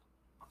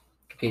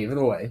 gave it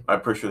away.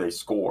 I'm pretty sure they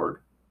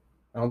scored.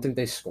 I don't think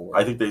they scored.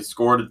 I think they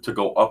scored to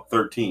go up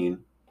 13,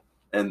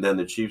 and then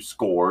the Chiefs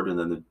scored, and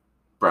then the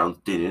Browns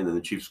didn't, and then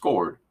the Chiefs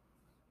scored.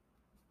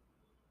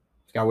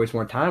 Got to waste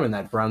more time in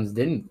that Browns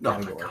didn't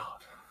category. Oh my God.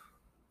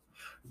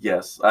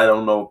 Yes, I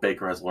don't know if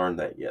Baker has learned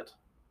that yet,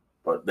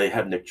 but they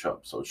have Nick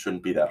Chubb, so it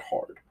shouldn't be that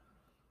hard.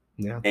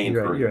 Yeah,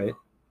 you're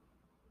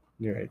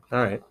right.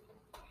 All right.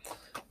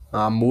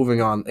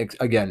 Moving on.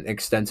 Again,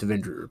 extensive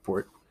injury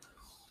report.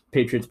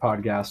 Patriots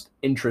podcast.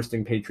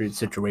 Interesting Patriots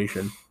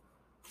situation.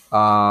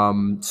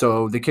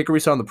 So the kicker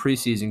we saw in the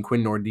preseason,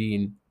 Quinn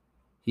Nordin,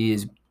 he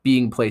is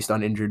being placed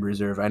on injured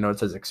reserve. I know it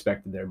says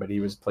expected there, but he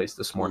was placed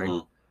this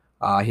morning.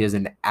 Mm-hmm. He has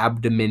an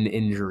abdomen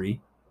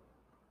injury.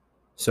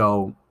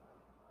 So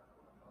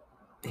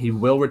he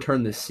will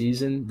return this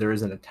season. There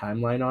isn't a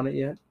timeline on it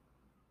yet.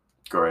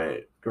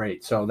 Great.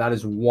 So that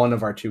is one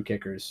of our 2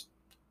 kickers.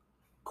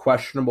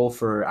 Questionable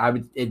for, I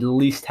would, at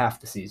least half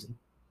the season.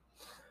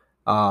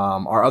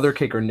 Our other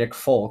kicker, Nick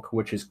Folk,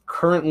 which is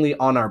currently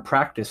on our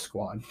practice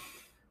squad,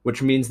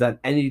 which means that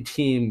any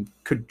team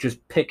could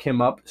just pick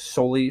him up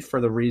solely for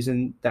the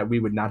reason that we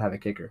would not have a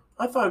kicker.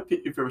 I thought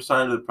if you were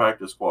signed to the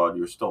practice squad,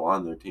 you're still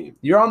on their team.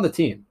 You're on the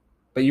team,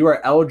 but you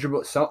are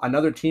eligible. So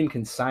another team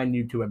can sign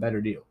you to a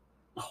better deal.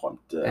 Oh, I'm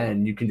dead.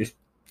 And you can just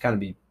kind of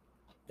be,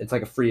 it's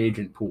like a free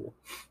agent pool.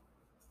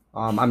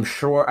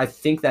 I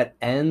think that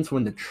ends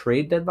when the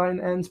trade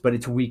deadline ends, but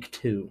it's week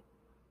 2.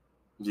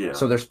 Yeah.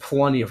 So there's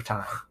plenty of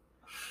time.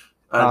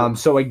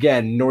 So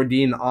again,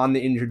 Nordin on the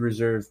injured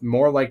reserve,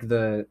 more like is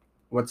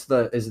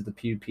it the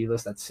PUP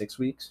list? That's 6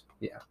 weeks?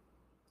 Yeah.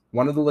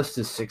 One of the lists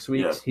is 6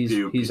 weeks.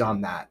 Yeah, he's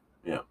on that.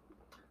 Yeah.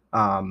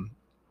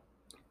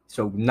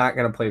 So not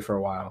going to play for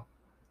a while.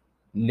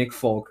 Nick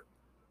Folk,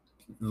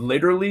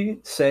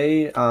 literally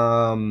say, who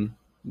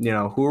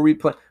are we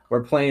playing?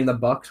 We're playing the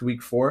Bucs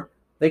week 4.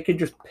 They could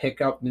just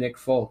pick up Nick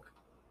Folk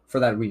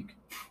for that week,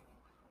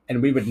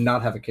 and we would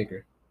not have a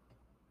kicker.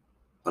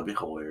 That'd be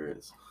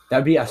hilarious.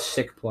 That'd be a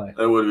sick play.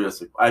 That would be a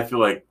sick. I feel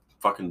like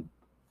fucking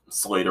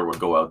Slater would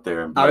go out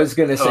there and be I was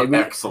gonna say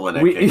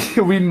excellent.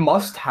 We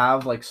must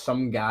have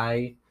some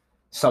guy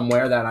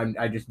somewhere that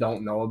I just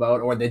don't know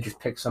about, or they just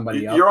pick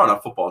somebody up. You're on a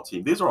football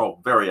team. These are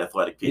all very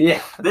athletic people.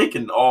 Yeah. They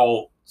can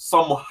all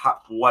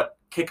somewhat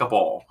kick a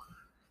ball.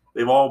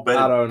 They've all been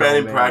in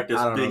man.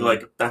 practice being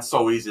like, that's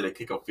so easy to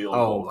kick a field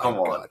goal. Come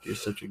on. God, you're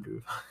such a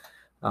goof.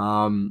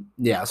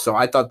 Yeah, so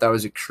I thought that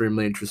was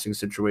extremely interesting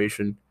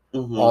situation.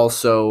 Mhm.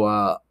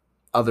 Also,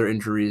 other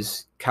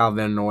injuries. Kyle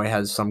Van Noy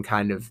has some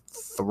kind of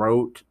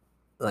throat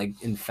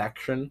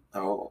infection.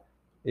 Oh,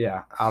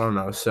 Yeah, I don't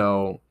know.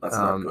 So that's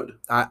not good.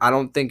 I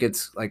don't think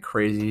it's like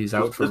crazy. He's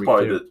out for it's week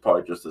probably, 2. It's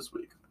probably just this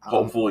week.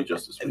 Hopefully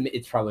just this week.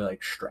 It's probably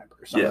like strep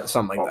or something,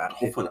 something like that.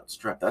 Hopefully not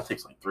strep. That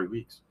takes like 3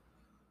 weeks.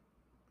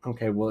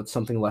 Okay, well, it's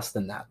something less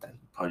than that then.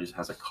 Probably just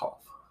has a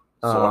cough.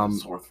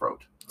 Sore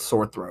throat.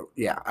 Sore throat.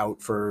 Yeah,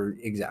 out for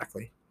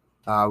exactly.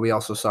 We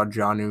also saw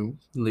Jonnu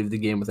leave the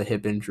game with a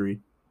hip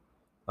injury.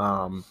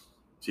 Is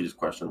he just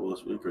questionable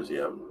this week, or is he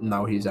out?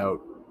 No, he's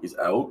out. He's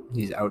out?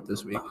 He's out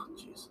this week. Oh,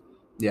 jeez.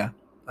 Yeah.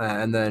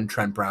 And then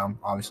Trent Brown,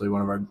 obviously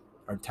one of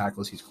our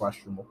tackles, he's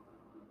questionable.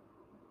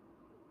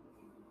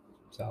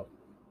 So,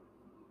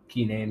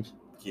 key names.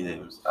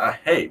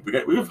 Hey,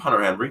 we have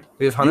Hunter Henry.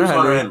 We have Hunter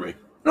Henry.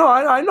 No,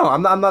 I know.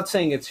 I'm not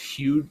saying it's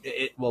huge.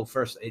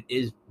 First, it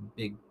is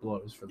big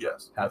blows for the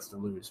Pats to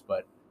lose,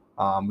 but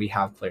we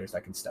have players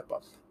that can step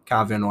up.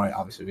 Kyle Van Noy,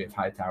 obviously, we have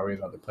Hightower. We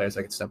have other players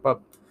that can step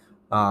up.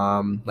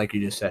 Like you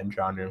just said,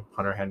 Jonnu,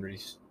 Hunter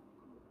Henry's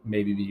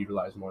maybe be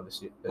utilized more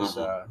this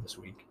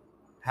week.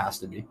 Has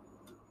to be.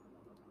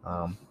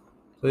 So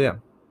yeah,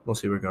 we'll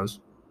see where it goes.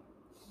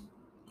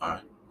 All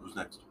right, who's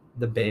next?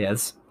 The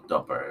Bears. The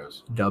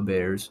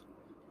Bears.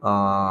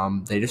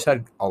 They just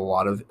had a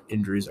lot of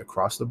injuries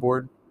across the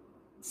board.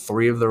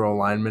 3 of their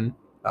O-linemen.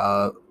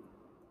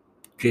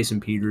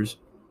 Jason Peters.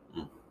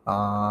 We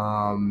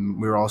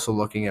were also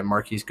looking at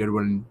Marquise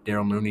Goodwin and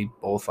Darryl Mooney,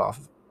 both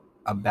off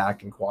a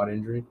back and quad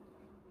injury.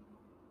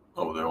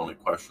 Oh, they're only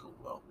questionable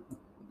though.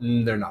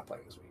 They're not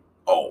playing this week.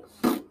 Oh,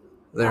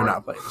 they're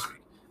not playing this week.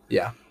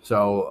 Yeah,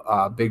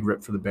 so big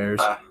rip for the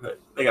Bears.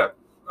 They got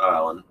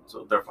Allen,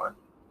 so they're fine.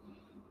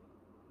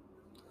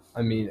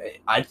 I mean,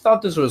 I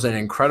thought this was an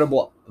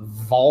incredible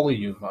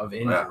volume of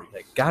injury.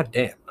 Yeah.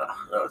 Goddamn.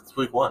 It's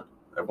week 1.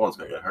 Everyone's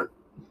going to get hurt.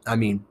 I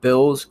mean,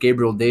 Bills,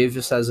 Gabriel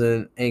Davis has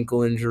an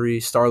ankle injury.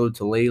 Starlou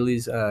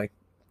Tulele's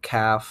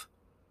calf.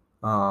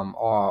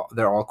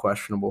 They're all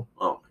questionable.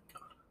 Oh,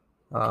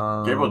 my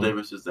God. Gabriel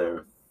Davis is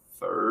their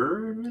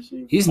 3rd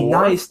receiver? He's 4th?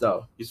 Nice,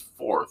 though. He's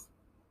 4th.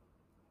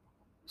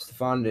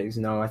 Stephon Diggs,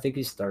 no, I think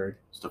he's 3rd.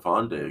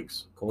 Stephon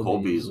Diggs, Cole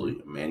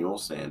Beasley, Emmanuel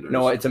Sanders.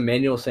 No, it's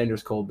Emmanuel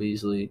Sanders, Cole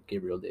Beasley,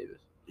 Gabriel Davis.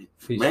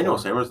 Emmanuel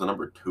Sanders is the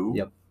number 2?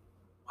 Yep.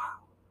 Wow.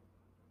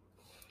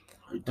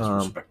 Are you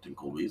disrespecting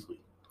Cole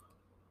Beasley?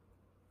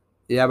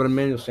 Yeah, but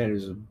Emmanuel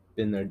Sanders has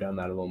been there, done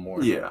that a little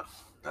more. Yeah,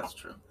 that's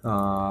true.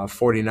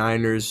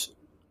 49ers,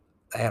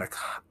 they had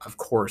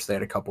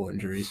a couple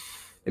injuries.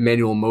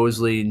 Emmanuel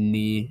Mosley,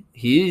 knee.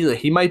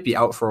 He might be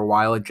out for a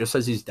while. It just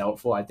says he's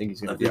doubtful. I think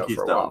he's going to be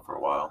out for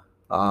a while.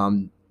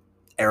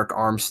 Eric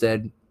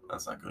Armstead.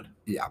 That's not good.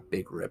 Yeah,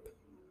 big rip.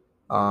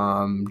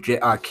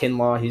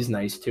 Kinlaw, he's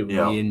nice too.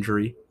 Yeah. Knee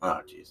injury.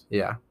 Oh, jeez.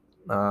 Yeah.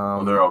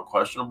 They're all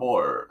questionable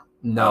or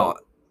no?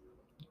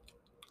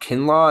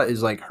 Kinlaw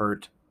is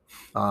hurt.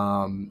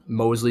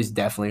 Mosley's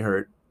definitely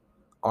hurt.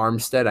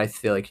 Armstead, I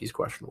feel like he's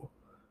questionable.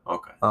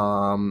 Okay.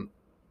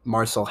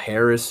 Marcel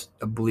Harris,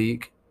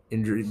 oblique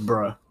injury,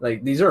 bruh.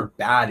 These are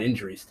bad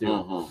injuries too.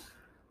 Mm-hmm.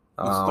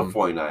 It's the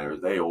 49ers.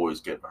 They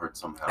always get hurt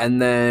somehow.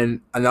 And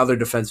then another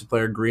defensive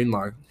player,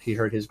 Greenlaw, he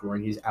hurt his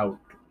groin. He's out.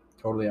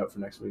 Totally out for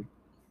next week.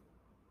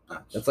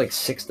 That's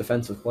 6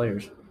 defensive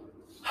players.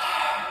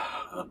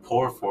 The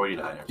poor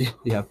 49ers.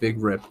 Yeah,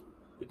 big rip.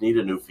 They need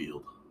a new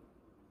field.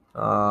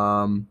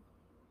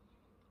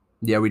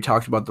 Yeah, we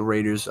talked about the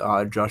Raiders.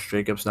 Josh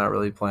Jacobs not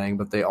really playing,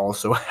 but they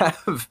also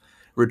have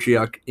Richie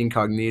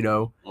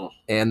Incognito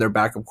and their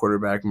backup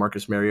quarterback,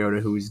 Marcus Mariota,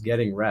 who is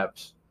getting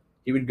reps.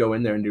 He would go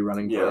in there and do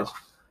running plays.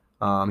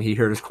 He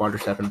hurt his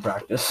quadricep in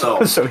practice,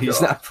 so he's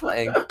not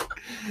playing.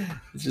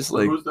 It's just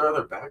who's their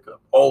other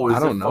backup? Oh, I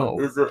don't know.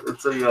 It's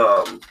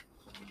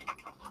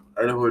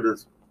I know who it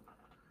is.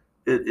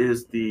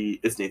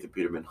 It's Nathan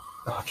Peterman.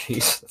 Oh,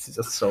 jeez, this is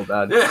just so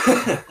bad.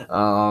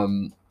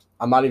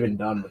 I'm not even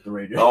done with the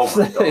Raiders. Oh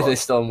my God. They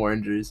still have more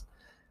injuries.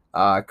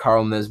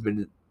 Carl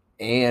Nesbitt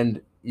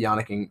and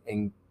Yannick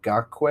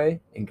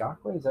Ngakoue.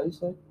 Ngakoue, is that how you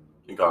say?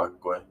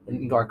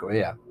 Ngakoue,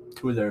 yeah.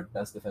 2 of their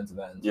best defensive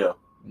ends. Yeah.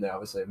 No,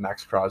 obviously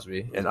Max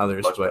Crosby and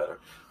others, much but better.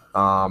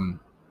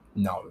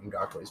 no,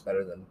 Ngakoue is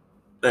better than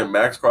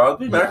Max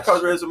Crosby. Yes. Max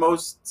Crosby has the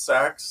most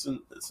sacks in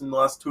the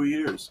last 2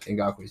 years.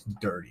 Ngakoue's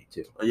dirty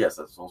too. Yes,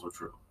 that's also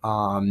true.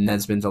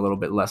 Nesbitt's a little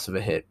bit less of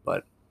a hit,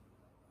 but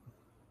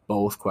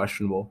both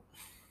questionable.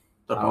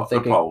 They're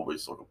probably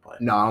still going to play.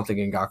 No, I don't think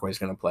Ngakoue is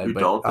going to play, You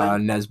but don't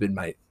think? Nesbitt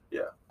might.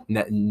 Yeah.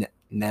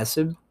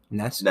 Nassib.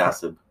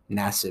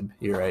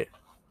 You're right.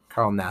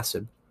 Carl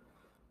Nassib.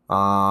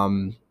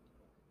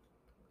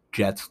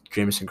 Jets,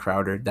 Jamison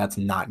Crowder. That's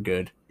not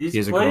good. He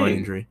has a groin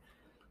injury.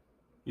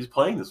 He's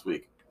playing this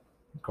week.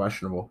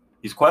 Questionable.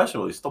 He's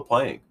questionable. He's still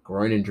playing.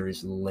 Groin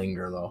injuries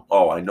linger though.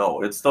 Oh, I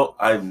know. It's still.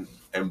 I'm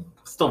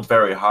still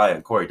very high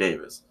on Corey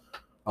Davis.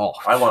 Oh,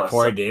 I want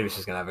Corey Davis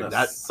is gonna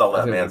have sell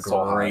that man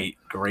so high.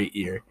 Great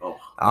year. Oh.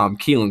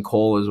 Keelan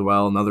Cole as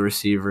well, another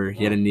receiver.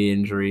 He had a knee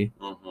injury.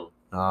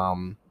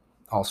 Mm-hmm.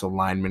 Also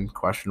lineman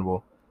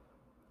questionable.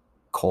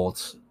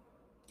 Colts.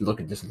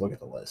 Just look at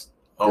the list.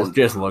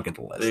 Just look at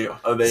the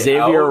list.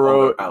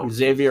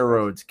 Xavier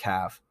Rhodes,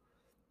 calf.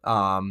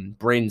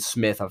 Braden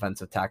Smith,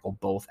 offensive tackle,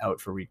 both out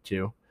for week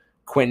 2.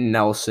 Quentin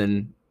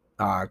Nelson,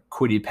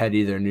 Kwity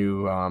Petty, their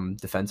new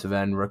defensive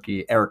end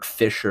rookie. Eric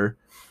Fisher.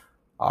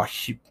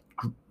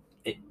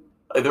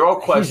 They're all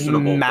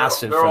questionable. He's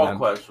massive. They're all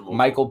questionable.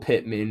 Michael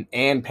Pittman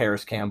and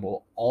Paris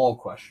Campbell, all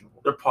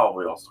questionable. They're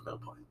probably also going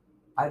to play.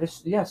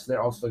 Yes,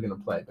 they're also going to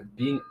play, but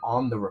being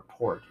on the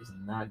report is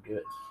not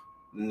good.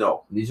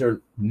 No. These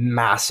are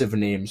massive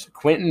names.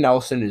 Quentin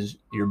Nelson is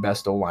your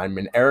best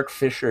O-lineman. Eric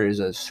Fisher is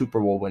a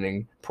Super Bowl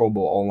winning Pro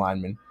Bowl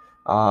O-lineman.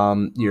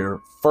 Your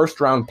first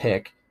round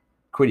pick,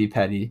 Kwity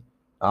Petty.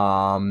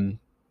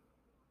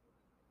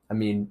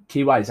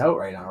 T.Y.'s out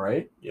right now,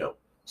 right? Yep.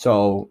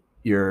 So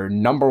your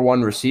number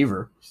 1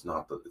 receiver. He's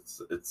not.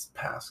 It's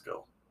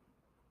Pascal.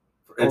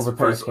 Over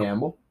Paris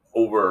Campbell?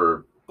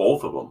 Over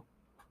both of them.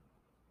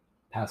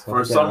 Pascal.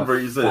 For some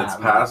reason, it's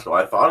Pascal.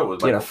 I thought it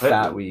was Michael Pittman.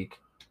 Fat week.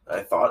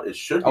 I thought it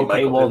should be okay,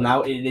 Michael well, Pittman.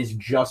 now it is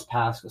just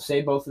Pascal.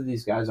 Say both of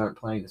these guys aren't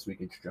playing this week.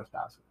 It's just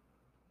Pascal.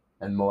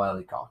 And Mo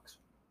Alley Cox.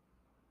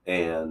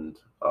 And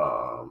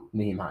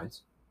Nyheim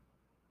Hines.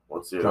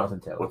 Jonathan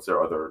Taylor. What's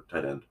their other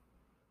tight end?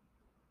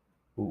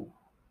 Ooh.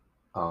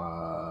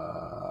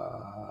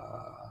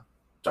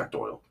 Jack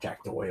Doyle.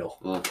 Jack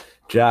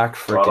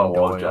freaking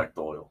Doyle. Jack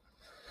Doyle.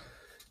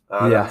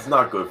 It's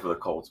not good for the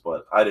Colts,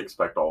 but I'd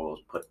expect all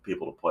those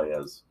people to play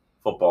as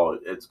football.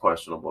 It's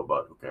questionable,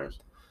 but who cares?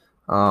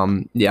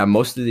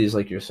 Most of these,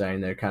 like you're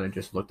saying, they kind of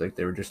just looked like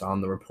they were just on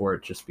the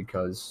report just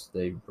because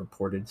they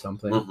reported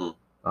something.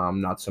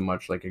 Mm-hmm. Not so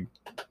much like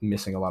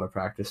missing a lot of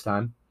practice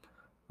time.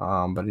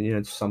 But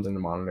it's something to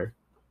monitor.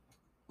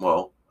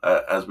 Well,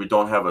 as we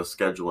don't have a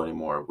schedule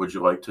anymore, would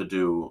you like to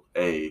do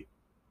I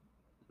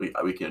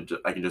can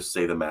just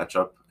say the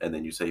matchup and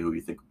then you say who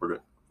you think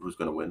who's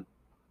going to win.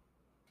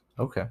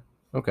 Okay.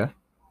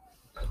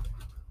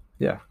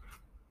 Yeah.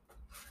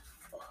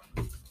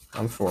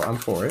 I'm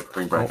for it.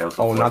 Bring back out.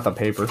 Not the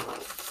paper.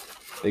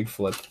 Big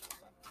flip.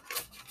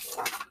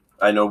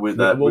 I know with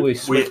that. Will we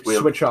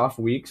switch off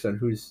weeks and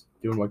who's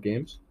doing what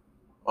games?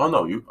 Oh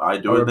no, I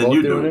do it, then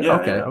you do it. Yeah.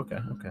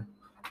 Okay.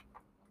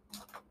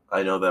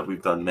 I know that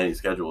we've done many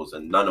schedules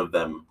and none of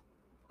them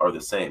are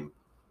the same,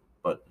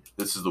 but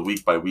this is the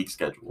week by week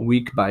schedule.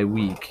 Week by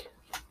week.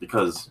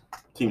 Because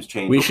teams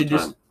change.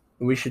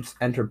 We should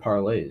enter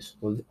parlays.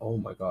 Well, oh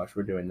my gosh,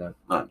 we're doing that.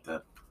 Not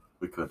that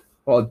we could.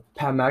 Well,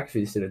 Pat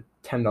McAfee did a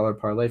 $10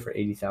 parlay for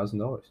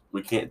 $80,000.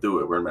 We can't do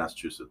it. We're in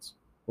Massachusetts.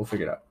 We'll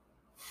figure it out.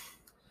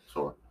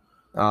 Sure.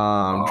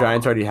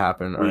 Giants already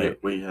happened. All right.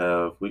 We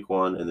have week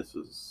 1, and this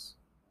is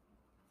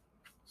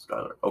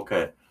Skyler.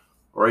 Okay.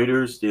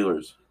 Raiders,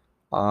 Steelers.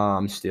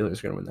 Steelers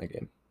are going to win that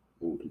game.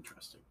 Ooh,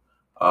 interesting.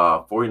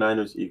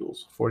 49ers,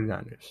 Eagles.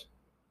 49ers.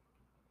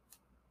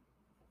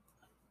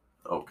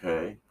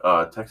 Okay.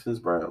 Texans,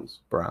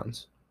 Browns.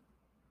 Browns.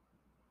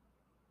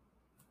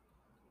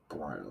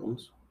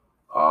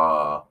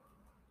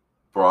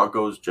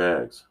 Broncos,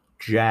 Jags.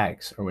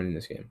 Jags are winning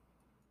this game.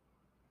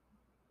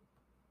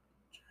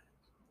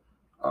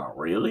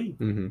 Really?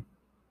 Mm-hmm.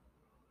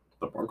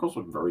 The Broncos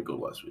looked very good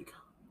last week.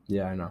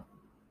 Yeah, I know.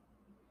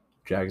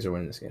 Jags are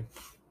winning this game.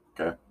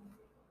 Okay.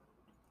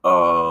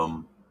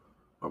 Are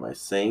my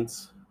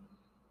Saints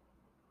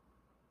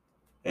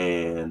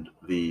and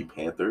the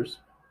Panthers.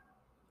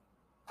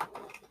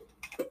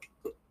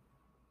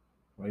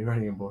 Why are you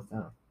writing them both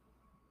down?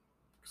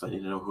 Because I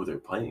need to know who they're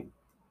playing.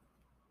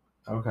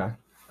 Okay.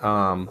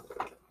 I'm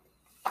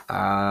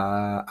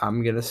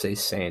gonna say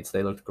Saints.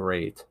 They looked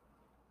great.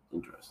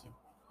 Interesting.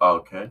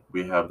 Okay.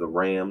 We have the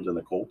Rams and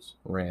the Colts.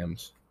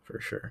 Rams for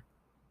sure.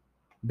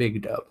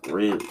 Big dub.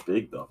 Really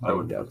big dub. I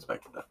wouldn't have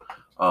expected that.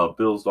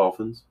 Bills,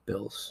 Dolphins.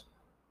 Bills.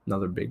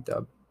 Another big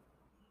dub.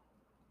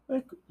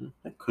 That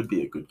could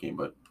be a good game,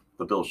 but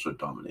the Bills should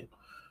dominate.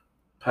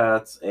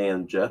 Pats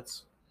and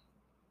Jets.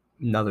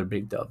 Another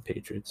big dub.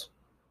 Patriots.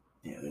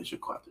 Yeah, they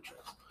should clap the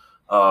Jets.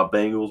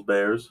 Bengals,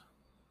 Bears.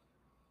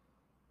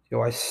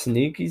 Yo, I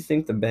sneaky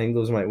think the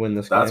Bengals might win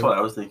this game. That's what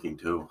I was thinking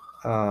too.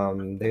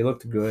 They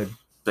looked good.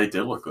 They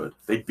did look good.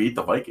 They beat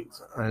the Vikings.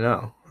 I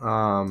know.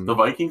 The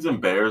Vikings and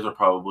Bears are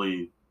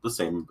probably the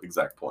same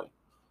exact point.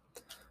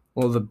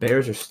 Well, the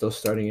Bears are still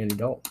starting Andy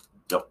Dalton.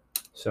 Yep.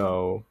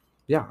 So,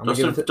 yeah.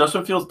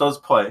 Justin Fields does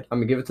play. I'm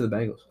going to give it to the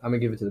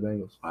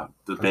Bengals. Wow.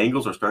 The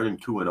Bengals are starting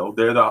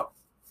 2-0.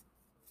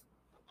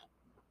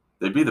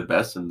 They'd be the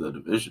best in the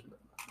division.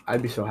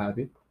 I'd be so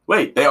happy.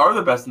 Wait, they are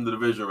the best in the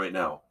division right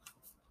now.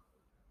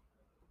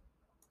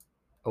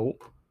 Oh.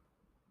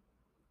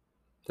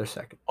 They're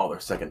second. Oh, they're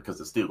second because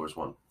the Steelers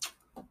won.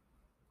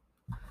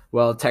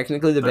 Well,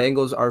 technically the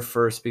Bengals are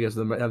first because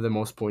they have the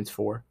most points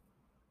for.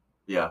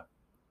 Yeah.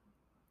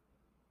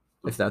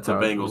 If that's the how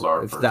Bengals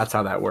are if first. that's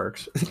how that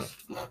works.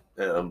 Yeah,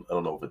 I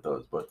don't know if it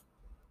does, but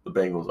the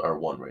Bengals are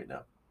 1 right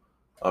now.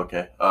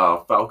 Okay.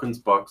 Falcons,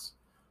 Bucks.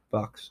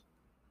 Bucks.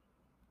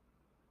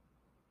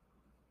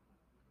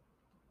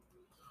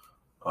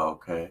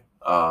 Okay.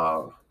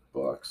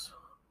 Bucks.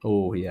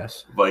 Oh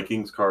yes,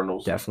 Vikings,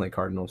 Cardinals. definitely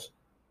Cardinals.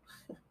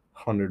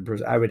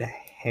 100%. I would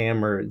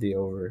hammer the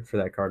over for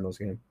that Cardinals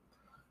game.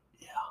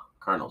 Yeah,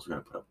 Cardinals are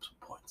gonna put up some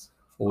points.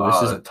 Oh,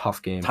 this is a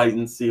tough game.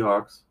 Titans,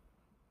 Seahawks.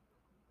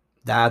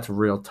 That's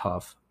real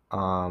tough.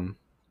 The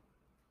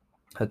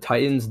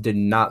Titans did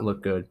not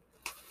look good.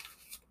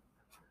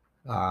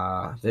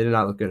 They did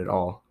not look good at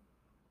all.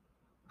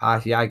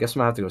 Yeah, I guess I'm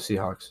gonna have to go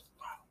Seahawks.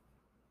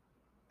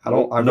 I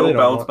really don't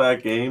bounce want-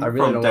 back game I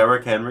really from don't-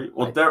 Derrick Henry.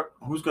 Well,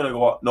 who's gonna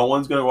go off? No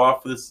one's gonna go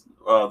off for this.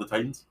 The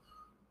Titans.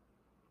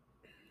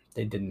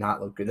 They did not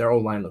look good. Their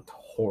whole line looked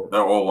horrible.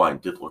 Their whole line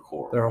did look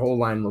horrible. Their whole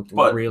line looked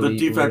But really,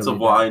 the defensive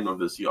really line of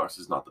the Seahawks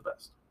is not the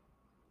best.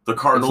 The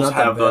Cardinals It's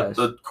not have the best.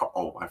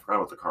 I forgot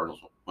about the Cardinals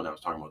when I was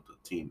talking about the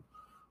team.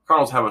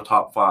 Cardinals have a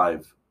top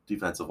 5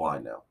 defensive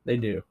line now. They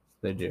do,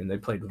 and they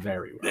played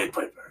very well. They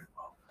played very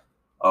well.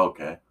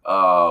 Okay.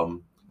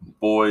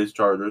 Boys,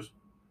 Chargers.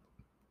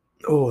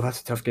 Oh, that's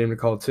a tough game to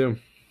call too.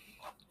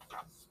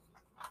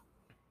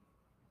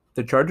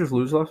 Did Chargers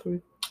lose last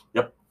week?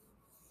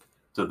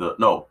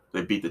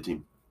 They beat the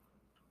team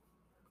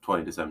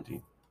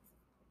 20-17.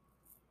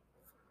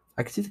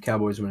 I could see the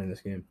Cowboys winning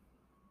this game.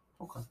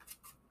 Okay.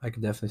 I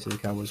could definitely see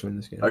the Cowboys winning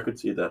this game. I could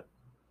see that.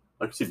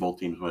 I could see both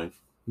teams winning.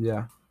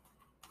 Yeah,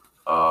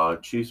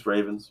 Chiefs,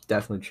 Ravens.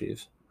 definitely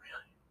Chiefs.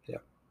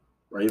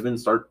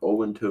 Ravens start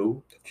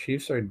 0-2. The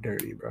Chiefs are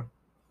dirty, bro.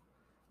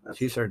 That's-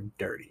 Chiefs are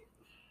dirty.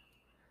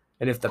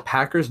 And if the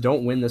Packers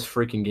don't win this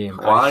freaking game,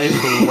 Why?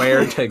 I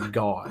swear to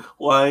God.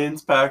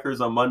 Lions, Packers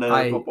on Monday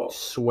Night I Football.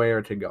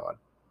 swear to God.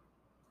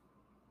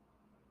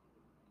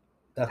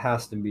 That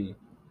has to be.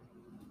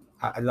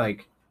 I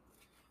like.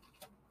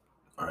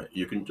 All right,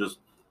 you can just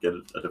get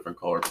a different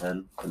color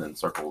pen and then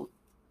circle.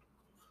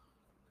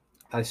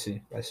 I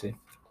see. All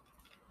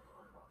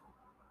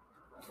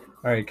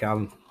right,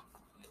 Calvin.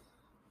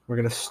 We're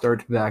gonna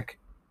start back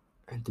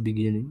at the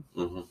beginning.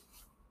 Mm-hmm.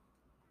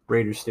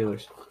 Raiders,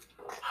 Steelers.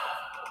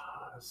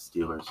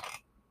 Steelers.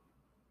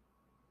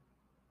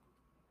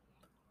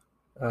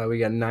 We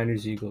got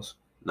Niners, Eagles.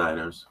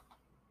 Niners.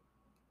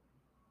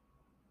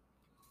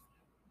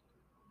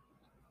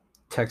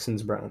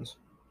 Texans, Browns.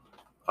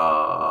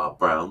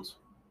 Browns.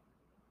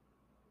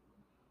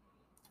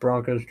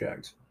 Broncos,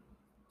 Jags.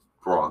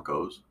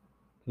 Broncos.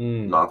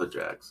 Hmm, Not the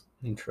Jags.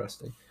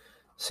 interesting.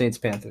 Saints,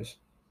 Panthers.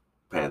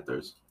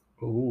 Panthers.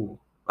 Ooh,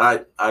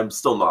 I'm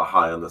still not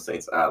high on the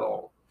Saints at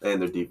all.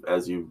 And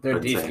as you've their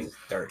been defense saying, is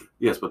dirty.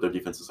 yes, but their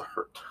defenses are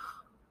hurt.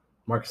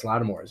 Marcus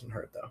Lattimore isn't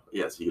hurt though.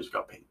 Yes, he just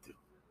got paid too.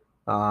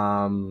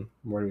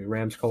 Where do we?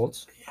 Rams,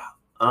 Colts.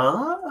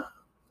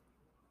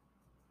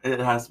 It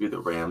has to be the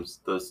Rams.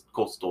 The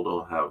Colts still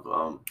don't have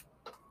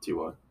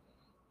T.Y.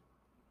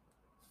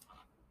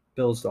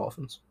 Bills,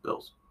 Dolphins.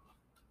 Bills.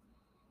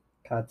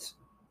 Pats,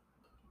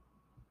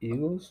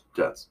 Eagles.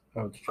 Jets.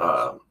 Oh, it's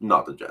Jets.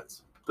 Not the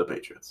Jets. The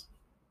Patriots.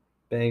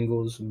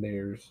 Bengals,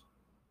 Bears.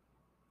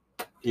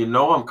 You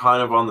know I'm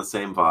kind of on the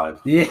same vibe.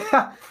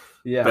 Yeah.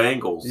 Yeah.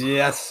 Bengals.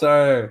 Yes,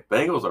 sir.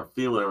 Bengals are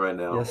feeling it right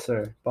now. Yes,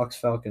 sir. Bucks,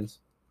 Falcons.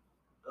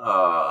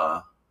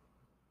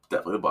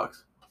 Definitely the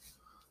Bucks.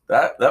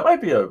 That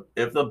might be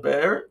if the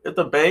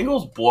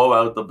Bengals blow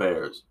out the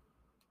Bears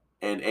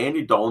and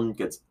Andy Dalton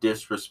gets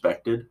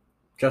disrespected,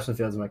 Justin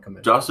Fields might come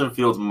in Justin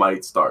Fields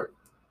might start.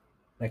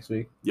 next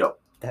week. Yep.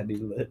 That'd be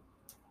lit.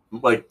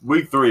 Like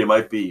week 3 it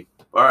might be,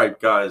 all right,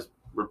 guys,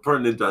 we're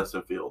putting in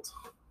Justin Fields.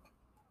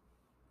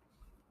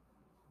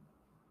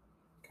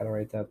 Gotta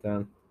write that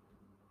down.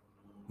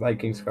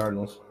 Vikings,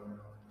 Cardinals.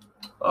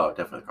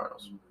 Definitely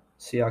Cardinals.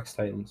 Seahawks,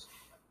 Titans.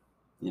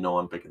 You know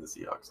I'm picking the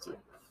Seahawks too.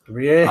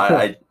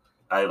 Yeah.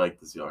 I like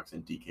the Seahawks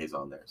and DK's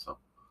on there, so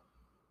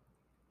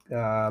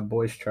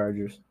Boys,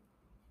 Chargers.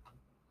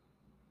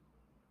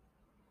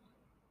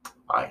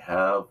 I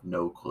have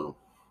no clue.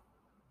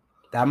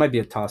 That might be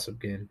a toss-up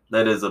game.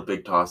 That is a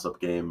big toss-up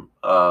game.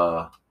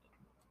 I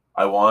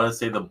want to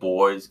say the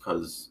boys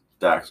because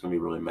Dak's going to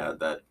be really mad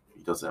that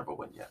he doesn't have a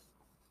win yet.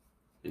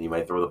 And he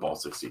might throw the ball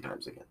 60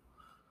 times again.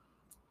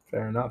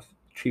 Fair enough.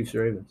 Chiefs,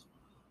 Ravens.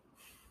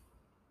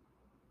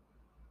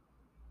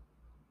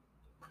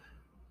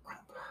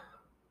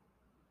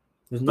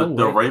 There's no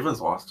The way. Ravens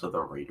lost to the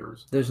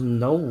Raiders. There's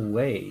no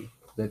way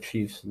the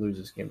Chiefs lose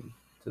this game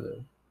to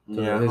the.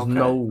 Yeah, there's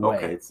no way.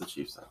 Okay, it's the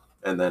Chiefs then.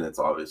 And then it's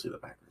obviously the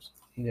Packers.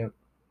 Yep.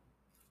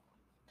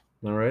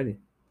 Alrighty.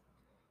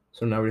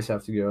 So now we just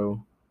have to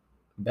go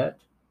bet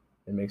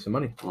and make some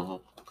money.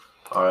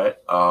 Mm-hmm. All right.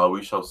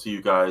 We shall see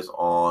you guys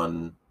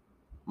on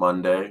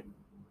Monday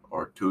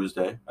or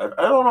Tuesday. I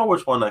don't know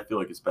which one I feel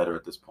like is better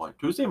at this point.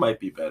 Tuesday might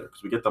be better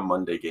because we get the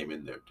Monday game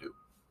in there too.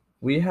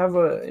 We have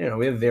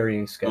we have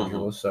varying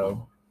schedules,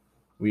 so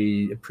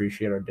we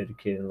appreciate our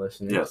dedicated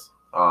listeners. Yes.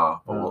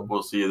 But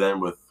we'll see you then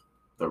with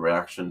the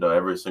reaction to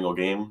every single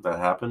game that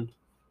happened.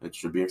 It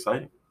should be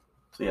exciting.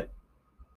 See ya.